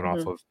 He's coming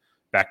off of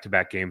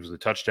back-to-back games with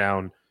a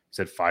touchdown. He's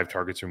had 5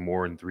 targets or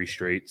more in 3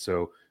 straight.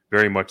 So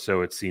very much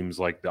so, it seems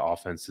like the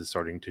offense is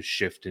starting to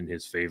shift in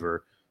his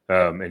favor.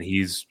 And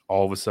he's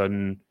all of a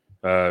sudden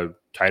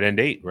tight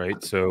end 8,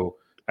 right? So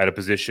at a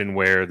position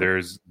where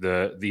there's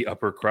the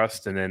upper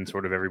crust and then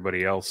sort of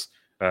everybody else,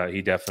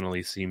 he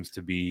definitely seems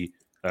to be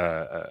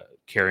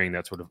carrying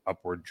that sort of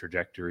upward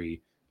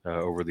trajectory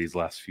over these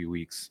last few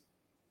weeks.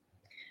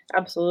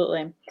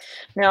 Absolutely.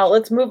 Now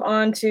let's move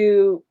on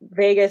to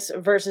Vegas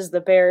versus the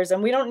Bears.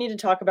 And we don't need to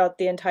talk about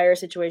the entire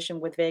situation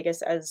with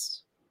Vegas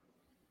as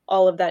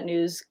all of that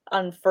news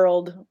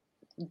unfurled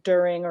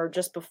during or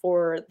just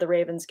before the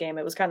Ravens game.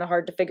 It was kind of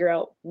hard to figure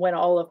out when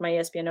all of my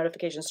ESPN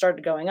notifications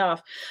started going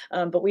off.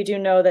 But we do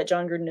know that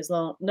John Gruden is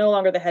no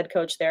longer the head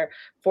coach there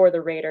for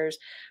the Raiders.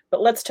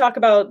 But let's talk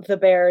about the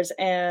Bears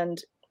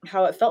and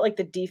how it felt like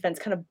the defense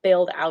kind of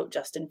bailed out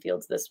Justin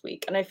Fields this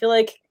week. And I feel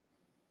like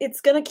it's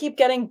going to keep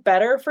getting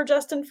better for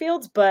Justin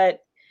Fields,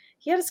 but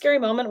he had a scary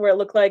moment where it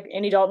looked like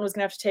Andy Dalton was going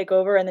to have to take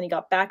over, and then he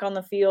got back on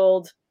the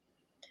field.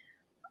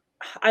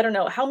 I don't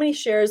know. How many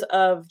shares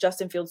of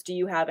Justin Fields do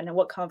you have, and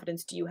what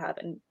confidence do you have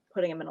in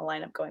putting him in a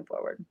lineup going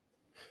forward?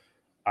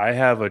 I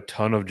have a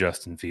ton of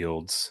Justin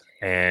Fields,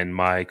 and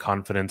my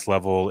confidence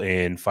level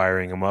in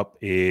firing him up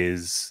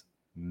is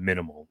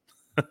minimal.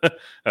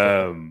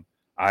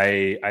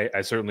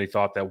 I certainly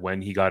thought that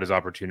when he got his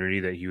opportunity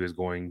that he was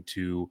going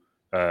to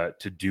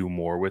do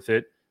more with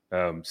it.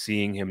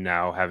 Seeing him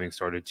now having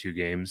started 2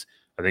 games,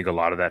 I think a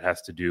lot of that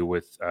has to do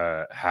with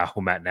how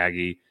Matt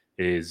Nagy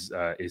is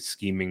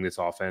scheming this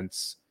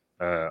offense.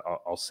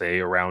 I'll say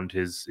around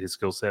his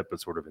skill set, but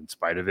sort of in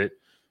spite of it.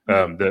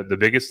 The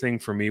biggest thing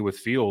for me with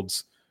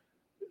Fields,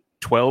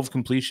 12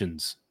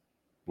 completions.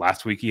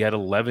 Last week he had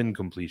 11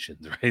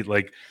 completions, right?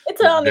 Like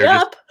it's on the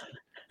up.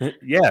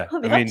 Yeah,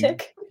 on the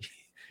uptick.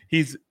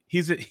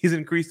 He's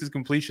increased his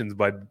completions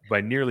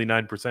by nearly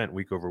 9%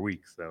 week over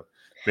week. So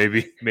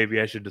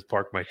maybe I should just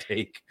park my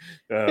take.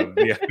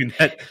 Yeah, I mean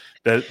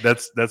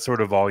that's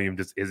sort of volume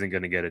just isn't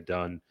going to get it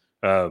done.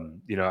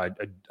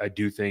 I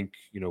do think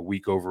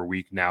week over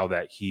week, now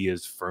that he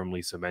is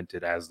firmly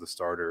cemented as the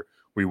starter,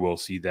 we will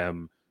see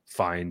them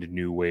find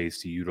new ways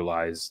to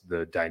utilize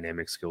the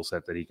dynamic skill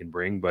set that he can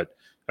bring. But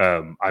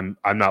I'm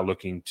not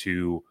looking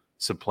to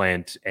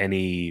supplant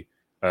any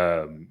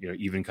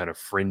even kind of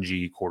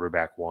fringy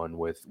quarterback one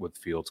with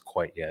Fields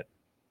quite yet.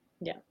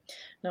 Yeah,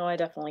 no, I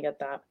definitely get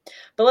that.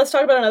 But let's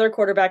talk about another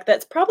quarterback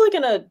that's probably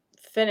going to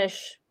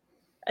finish,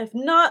 if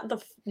not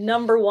the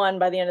number one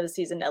by the end of the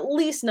season, at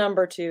least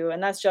number two,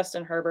 and that's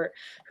Justin Herbert,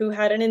 who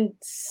had an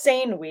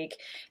insane week.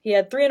 He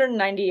had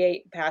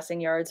 398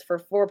 passing yards for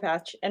four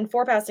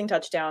passing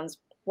touchdowns,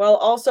 while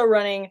also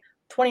running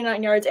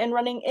 29 yards and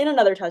running in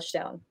another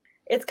touchdown.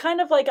 It's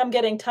kind of like I'm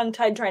getting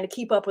tongue-tied trying to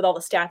keep up with all the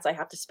stats I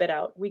have to spit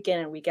out week in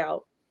and week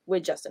out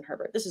with Justin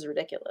Herbert. This is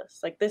ridiculous.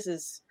 Like, this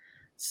is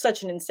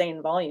such an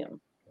insane volume.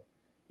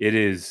 It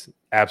is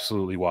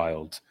absolutely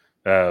wild.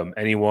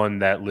 Anyone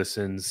that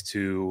listens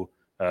to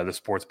the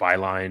Sports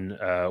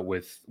Byline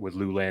with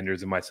Lou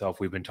Landers and myself,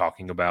 we've been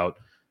talking about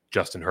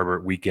Justin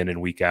Herbert week in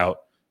and week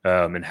out,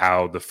 and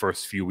how the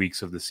first few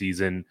weeks of the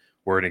season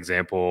were an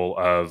example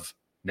of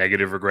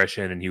negative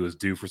regression, and he was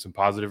due for some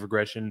positive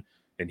regression.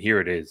 And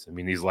here it is. I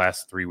mean, these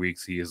last 3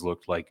 weeks, he has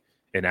looked like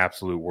an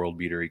absolute world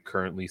beater. He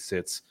currently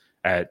sits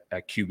at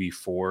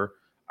QB4.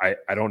 I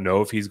don't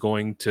know if he's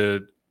going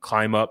to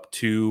climb up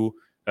to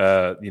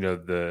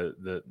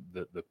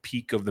the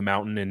peak of the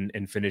mountain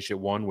and finish at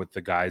 1 with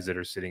the guys that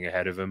are sitting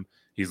ahead of him.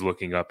 He's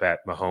looking up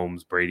at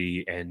Mahomes,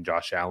 Brady, and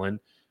Josh Allen.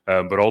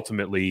 But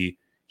ultimately,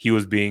 he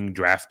was being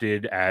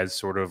drafted as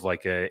sort of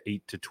like a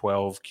 8 to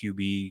 12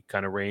 QB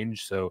kind of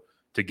range. So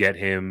to get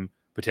him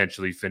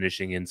potentially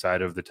finishing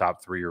inside of the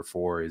top 3 or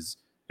 4 is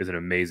an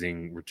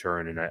amazing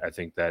return. And I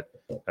think that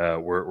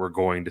we're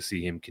going to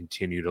see him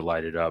continue to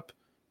light it up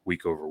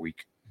week over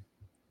week.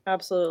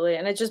 Absolutely.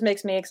 And it just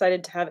makes me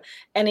excited to have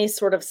any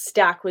sort of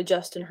stack with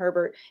Justin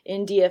Herbert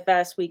in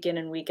DFS week in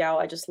and week out.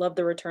 I just love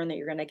the return that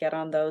you're going to get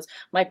on those.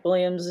 Mike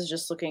Williams is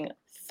just looking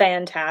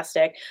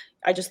fantastic.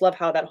 I just love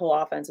how that whole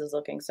offense is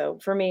looking. So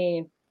for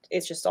me,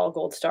 it's just all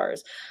gold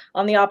stars.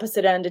 On the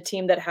opposite end, a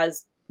team that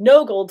has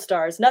no gold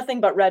stars,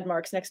 nothing but red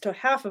marks next to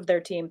half of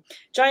their team.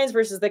 Giants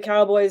versus the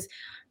Cowboys.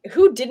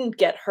 Who didn't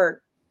get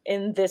hurt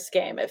in this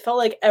game? It felt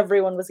like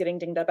everyone was getting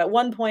dinged up. At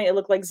one point, it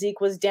looked like Zeke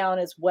was down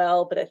as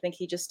well, but I think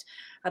he just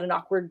had an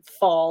awkward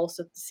fall,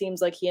 so it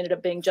seems like he ended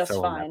up being just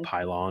fine. On that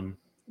pylon.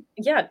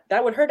 Yeah,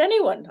 that would hurt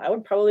anyone. I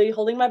would probably be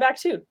holding my back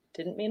too.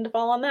 Didn't mean to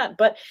fall on that.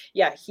 But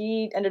yeah,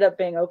 he ended up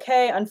being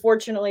okay.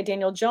 Unfortunately,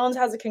 Daniel Jones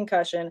has a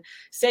concussion.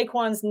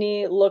 Saquon's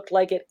knee looked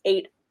like it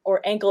ate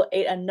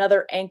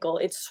another ankle.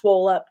 It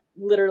swole up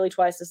literally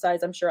twice the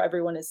size. I'm sure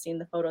everyone has seen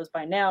the photos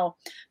by now.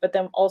 But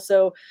then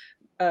also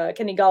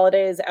Kenny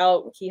Golladay is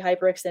out. He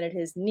hyperextended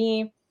his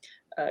knee.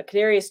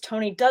 Kadarius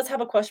Toney does have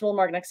a questionable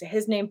mark next to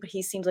his name, but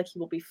he seems like he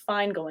will be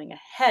fine going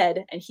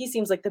ahead. And he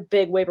seems like the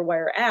big waiver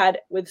wire add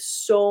with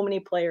so many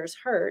players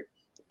hurt.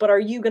 But are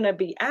you going to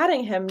be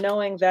adding him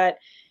knowing that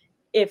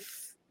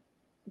if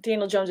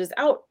Daniel Jones is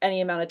out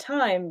any amount of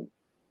time,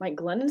 Mike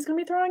Glennon's going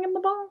to be throwing him the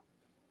ball?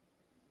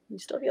 You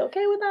still be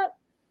okay with that?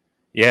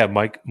 Yeah,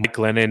 Mike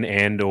Glennon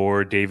and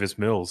or Davis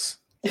Mills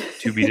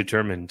to be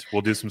determined.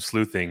 We'll do some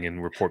sleuthing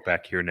and report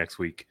back here next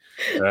week.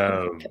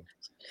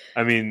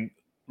 I mean,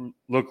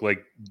 look,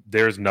 like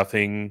there's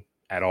nothing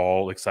at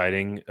all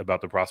exciting about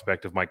the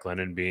prospect of Mike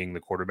Glennon being the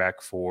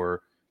quarterback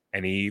for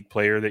any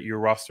player that you're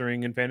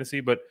rostering in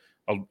fantasy, but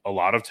a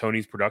lot of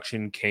Tony's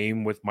production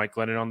came with Mike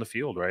Glennon on the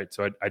field, right?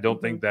 So I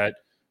don't think that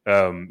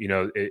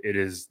it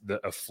is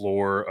a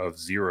floor of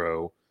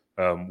 0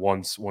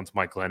 once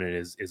Mike Glennon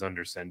is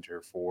under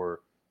center for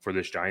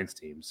this Giants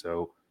team.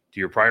 So to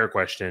your prior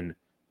question,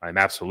 I'm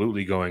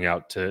absolutely going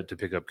out to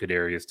pick up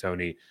Kadarius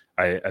Toney.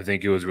 I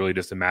think it was really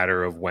just a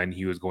matter of when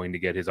he was going to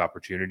get his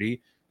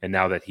opportunity. And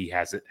now that he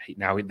has it,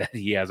 now that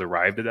he has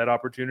arrived at that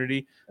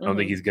opportunity, I don't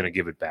think he's going to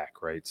give it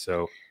back, right?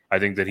 So I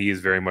think that he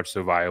is very much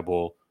so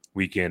viable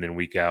week in and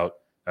week out.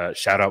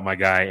 Shout out my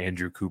guy,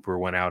 Andrew Cooper,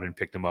 went out and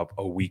picked him up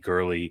a week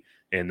early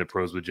in the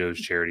Pros with Joe's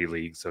charity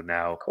league. So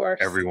now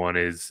everyone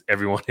is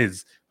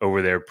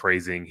over there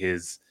praising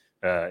his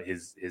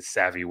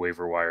savvy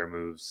waiver wire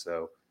moves.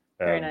 So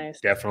very nice.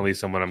 Definitely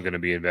someone I'm going to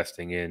be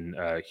investing in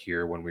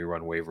here when we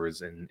run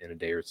waivers in a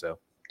day or so.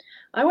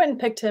 I went and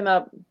picked him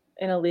up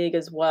in a league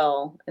as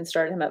well and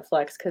started him at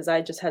flex because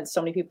I just had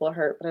so many people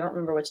hurt, but I don't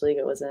remember which league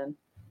it was in.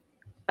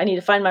 I need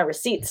to find my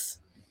receipts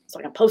so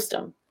I can post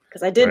them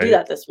because I did do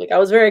that this week. I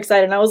was very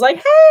excited and I was like,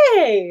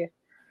 hey,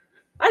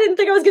 I didn't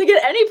think I was going to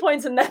get any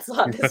points in that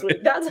slot this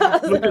week. That's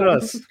awesome. Look at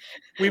us.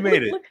 We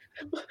made it.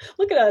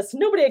 Look at us.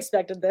 Nobody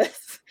expected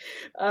this.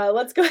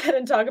 Let's go ahead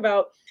and talk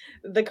about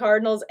the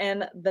Cardinals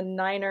and the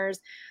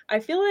Niners. I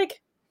feel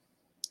like,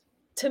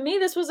 to me,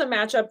 this was a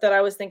matchup that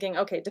I was thinking,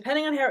 okay,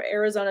 depending on how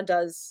Arizona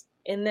does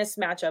in this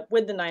matchup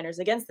with the Niners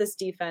against this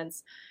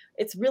defense,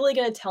 it's really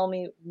going to tell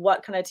me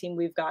what kind of team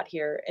we've got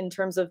here in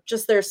terms of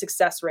just their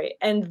success rate.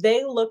 And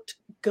they looked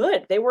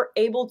good. They were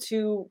able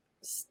to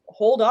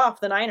hold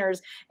off the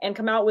Niners and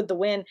come out with the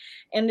win.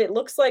 And it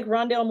looks like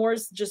Rondale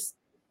Moore's just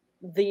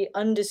the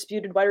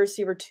undisputed wide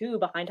receiver 2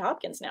 behind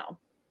Hopkins now.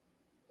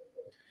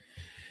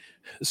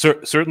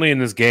 Certainly in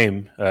this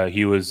game,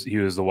 he was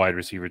the wide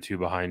receiver 2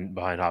 behind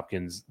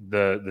Hopkins.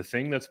 The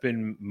thing that's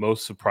been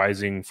most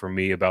surprising for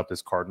me about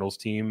this Cardinals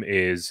team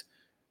is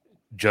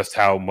just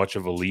how much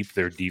of a leap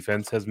their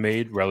defense has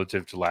made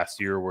relative to last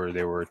year where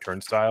they were a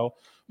turnstile,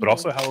 but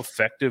also how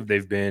effective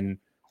they've been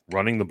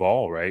running the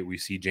ball, right? We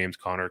see James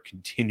Conner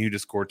continue to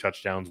score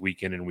touchdowns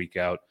week in and week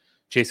out.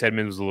 Chase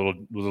Edmonds was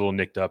a little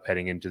nicked up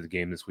heading into the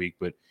game this week,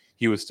 but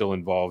he was still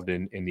involved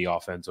in the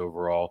offense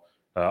overall.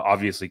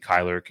 Obviously,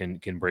 Kyler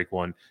can break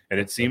one, and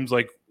it seems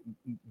like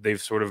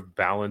they've sort of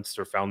balanced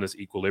or found this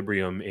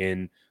equilibrium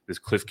in this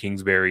Cliff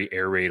Kingsbury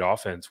air raid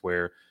offense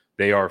where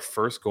they are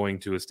first going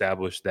to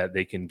establish that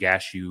they can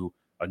gash you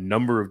a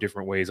number of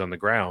different ways on the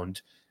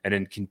ground and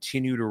then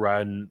continue to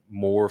run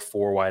more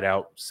 4 wide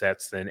out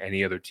sets than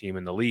any other team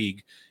in the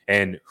league.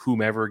 And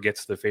whomever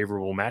gets the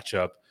favorable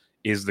matchup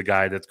is the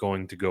guy that's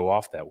going to go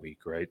off that week,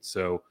 right?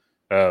 So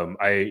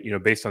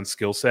based on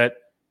skill set,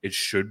 it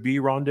should be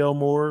Rondale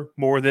Moore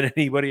more than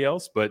anybody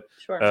else, but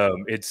sure.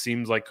 It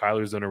seems like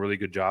Kyler's done a really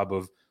good job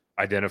of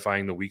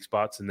identifying the weak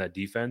spots in that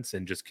defense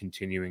and just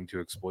continuing to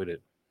exploit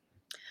it.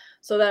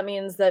 So that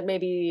means that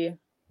maybe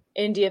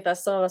in DFS,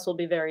 some of us will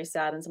be very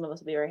sad and some of us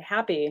will be very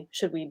happy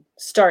should we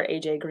start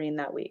AJ Green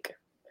that week.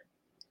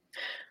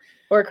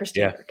 Or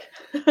Christian Kirk.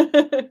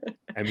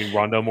 I mean,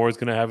 Rondale Moore is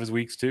going to have his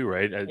weeks too,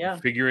 right? Yeah.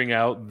 Figuring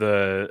out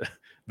the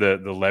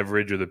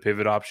leverage or the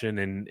pivot option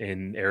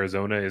in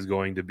Arizona is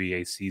going to be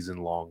a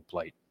season-long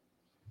plight.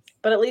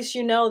 But at least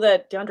you know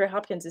that DeAndre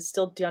Hopkins is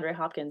still DeAndre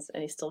Hopkins,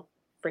 and he's still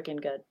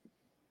freaking good.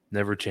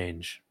 Never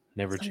change.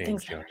 Never Some change,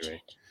 things DeAndre. never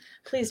change.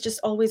 Please just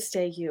always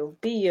stay you.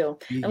 Be you.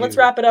 Be and let's you.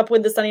 wrap it up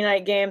with the Sunday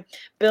night game.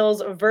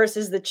 Bills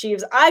versus the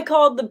Chiefs. I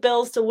called the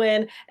Bills to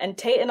win, and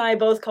Tate and I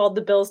both called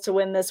the Bills to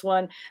win this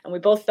one. And we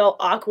both felt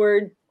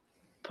awkward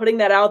putting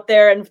that out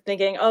there and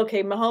thinking,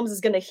 okay, Mahomes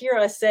is going to hear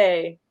us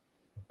say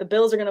the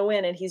Bills are going to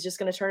win, and he's just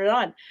going to turn it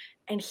on.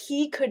 And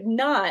he could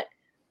not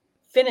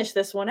finish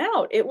this one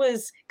out. It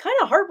was kind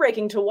of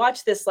heartbreaking to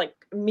watch this like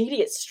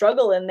immediate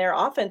struggle in their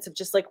offense of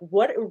just like,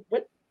 what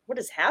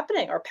is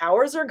happening? Our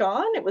powers are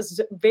gone. It was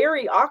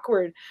very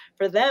awkward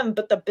for them,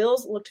 but the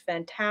Bills looked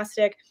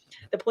fantastic.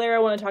 The player I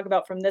want to talk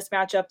about from this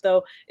matchup,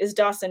 though, is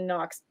Dawson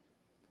Knox.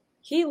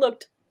 He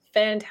looked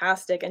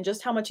fantastic, and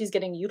just how much he's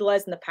getting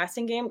utilized in the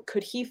passing game.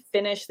 Could he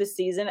finish the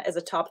season as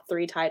a top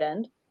 3 tight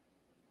end?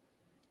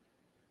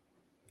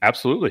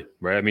 Absolutely,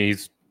 right? I mean,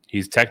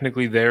 he's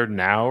technically there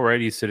now, right?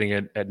 He's sitting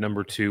at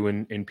number 2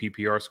 in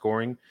PPR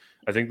scoring.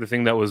 I think the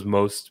thing that was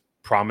most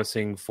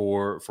promising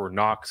for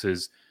Knox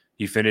is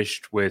he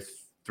finished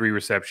with 3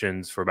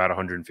 receptions for about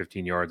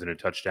 115 yards and a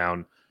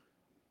touchdown.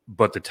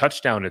 But the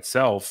touchdown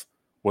itself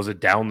was a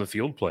down the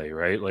field play,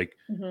 right? Like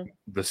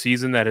the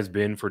season that has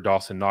been for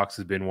Dawson Knox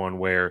has been one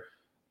where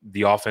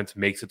the offense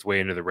makes its way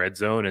into the red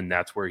zone, and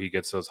that's where he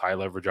gets those high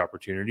leverage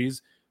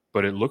opportunities.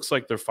 But it looks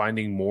like they're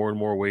finding more and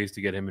more ways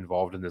to get him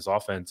involved in this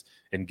offense.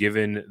 And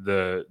given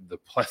the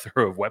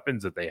plethora of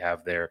weapons that they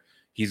have there,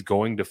 he's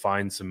going to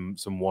find some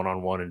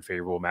one-on-one and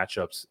favorable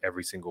matchups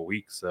every single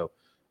week. So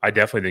I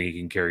definitely think he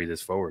can carry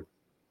this forward.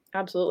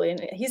 Absolutely.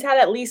 And he's had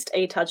at least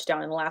a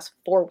touchdown in the last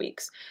 4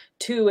 weeks,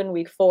 2 in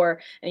week 4,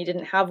 and he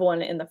didn't have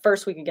one in the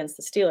first week against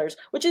the Steelers,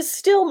 which is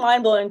still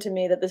mind-blowing to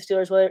me that the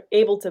Steelers were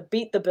able to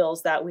beat the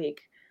Bills that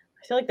week.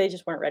 I feel like they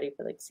just weren't ready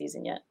for the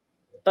season yet,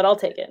 but I'll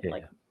take it.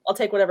 Yeah. I'll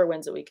take whatever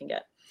wins that we can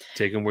get.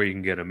 Take them where you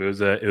can get them. It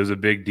was a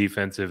big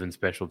defensive and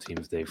special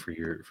teams day for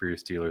your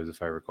Steelers,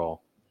 if I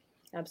recall.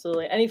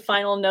 Absolutely. Any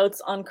final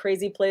notes on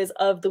crazy plays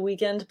of the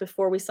weekend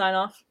before we sign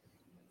off?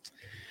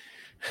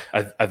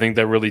 I think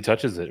that really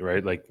touches it,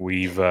 right? Like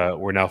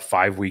we're now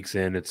 5 weeks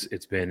in.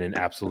 It's been an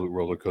absolute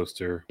roller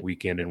coaster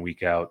week in and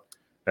week out.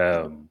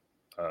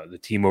 The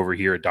team over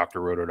here at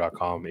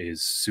drroto.com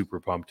is super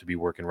pumped to be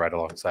working right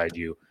alongside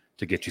you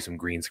to get you some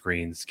green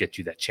screens, get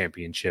you that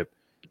championship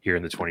here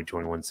in the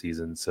 2021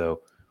 season.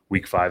 So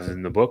week 5 is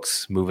in the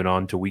books. Moving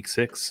on to week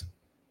 6.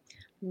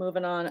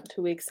 Moving on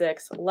to week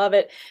 6. Love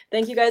it.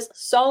 Thank you guys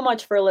so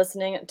much for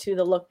listening to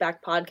the Look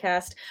Back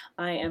podcast.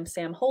 I am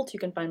Sam Holt. You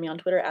can find me on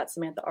Twitter at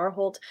Samantha R.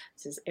 Holt.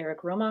 This is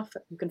Eric Romoff.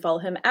 You can follow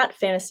him at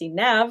Fantasy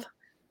Nav.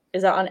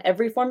 Is that on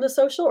every form of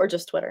social or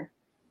just Twitter?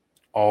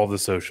 All the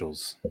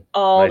socials.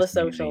 All nice the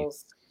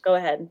socials. Go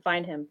ahead and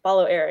find him.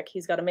 Follow Eric.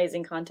 He's got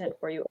amazing content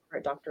for you over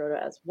at Dr. Roto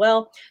as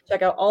well.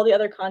 Check out all the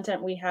other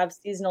content we have,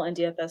 seasonal and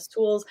DFS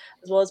tools,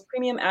 as well as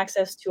premium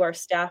access to our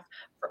staff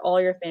for all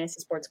your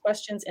fantasy sports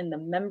questions in the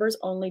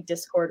members-only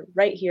Discord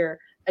right here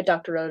at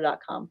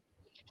drroto.com.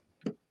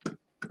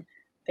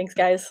 Thanks,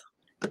 guys.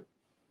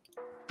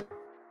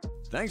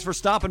 Thanks for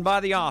stopping by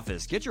the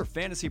office. Get your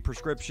fantasy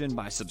prescription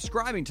by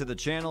subscribing to the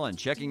channel and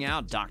checking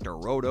out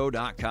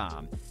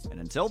drroto.com. And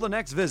until the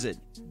next visit,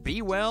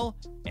 be well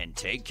and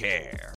take care.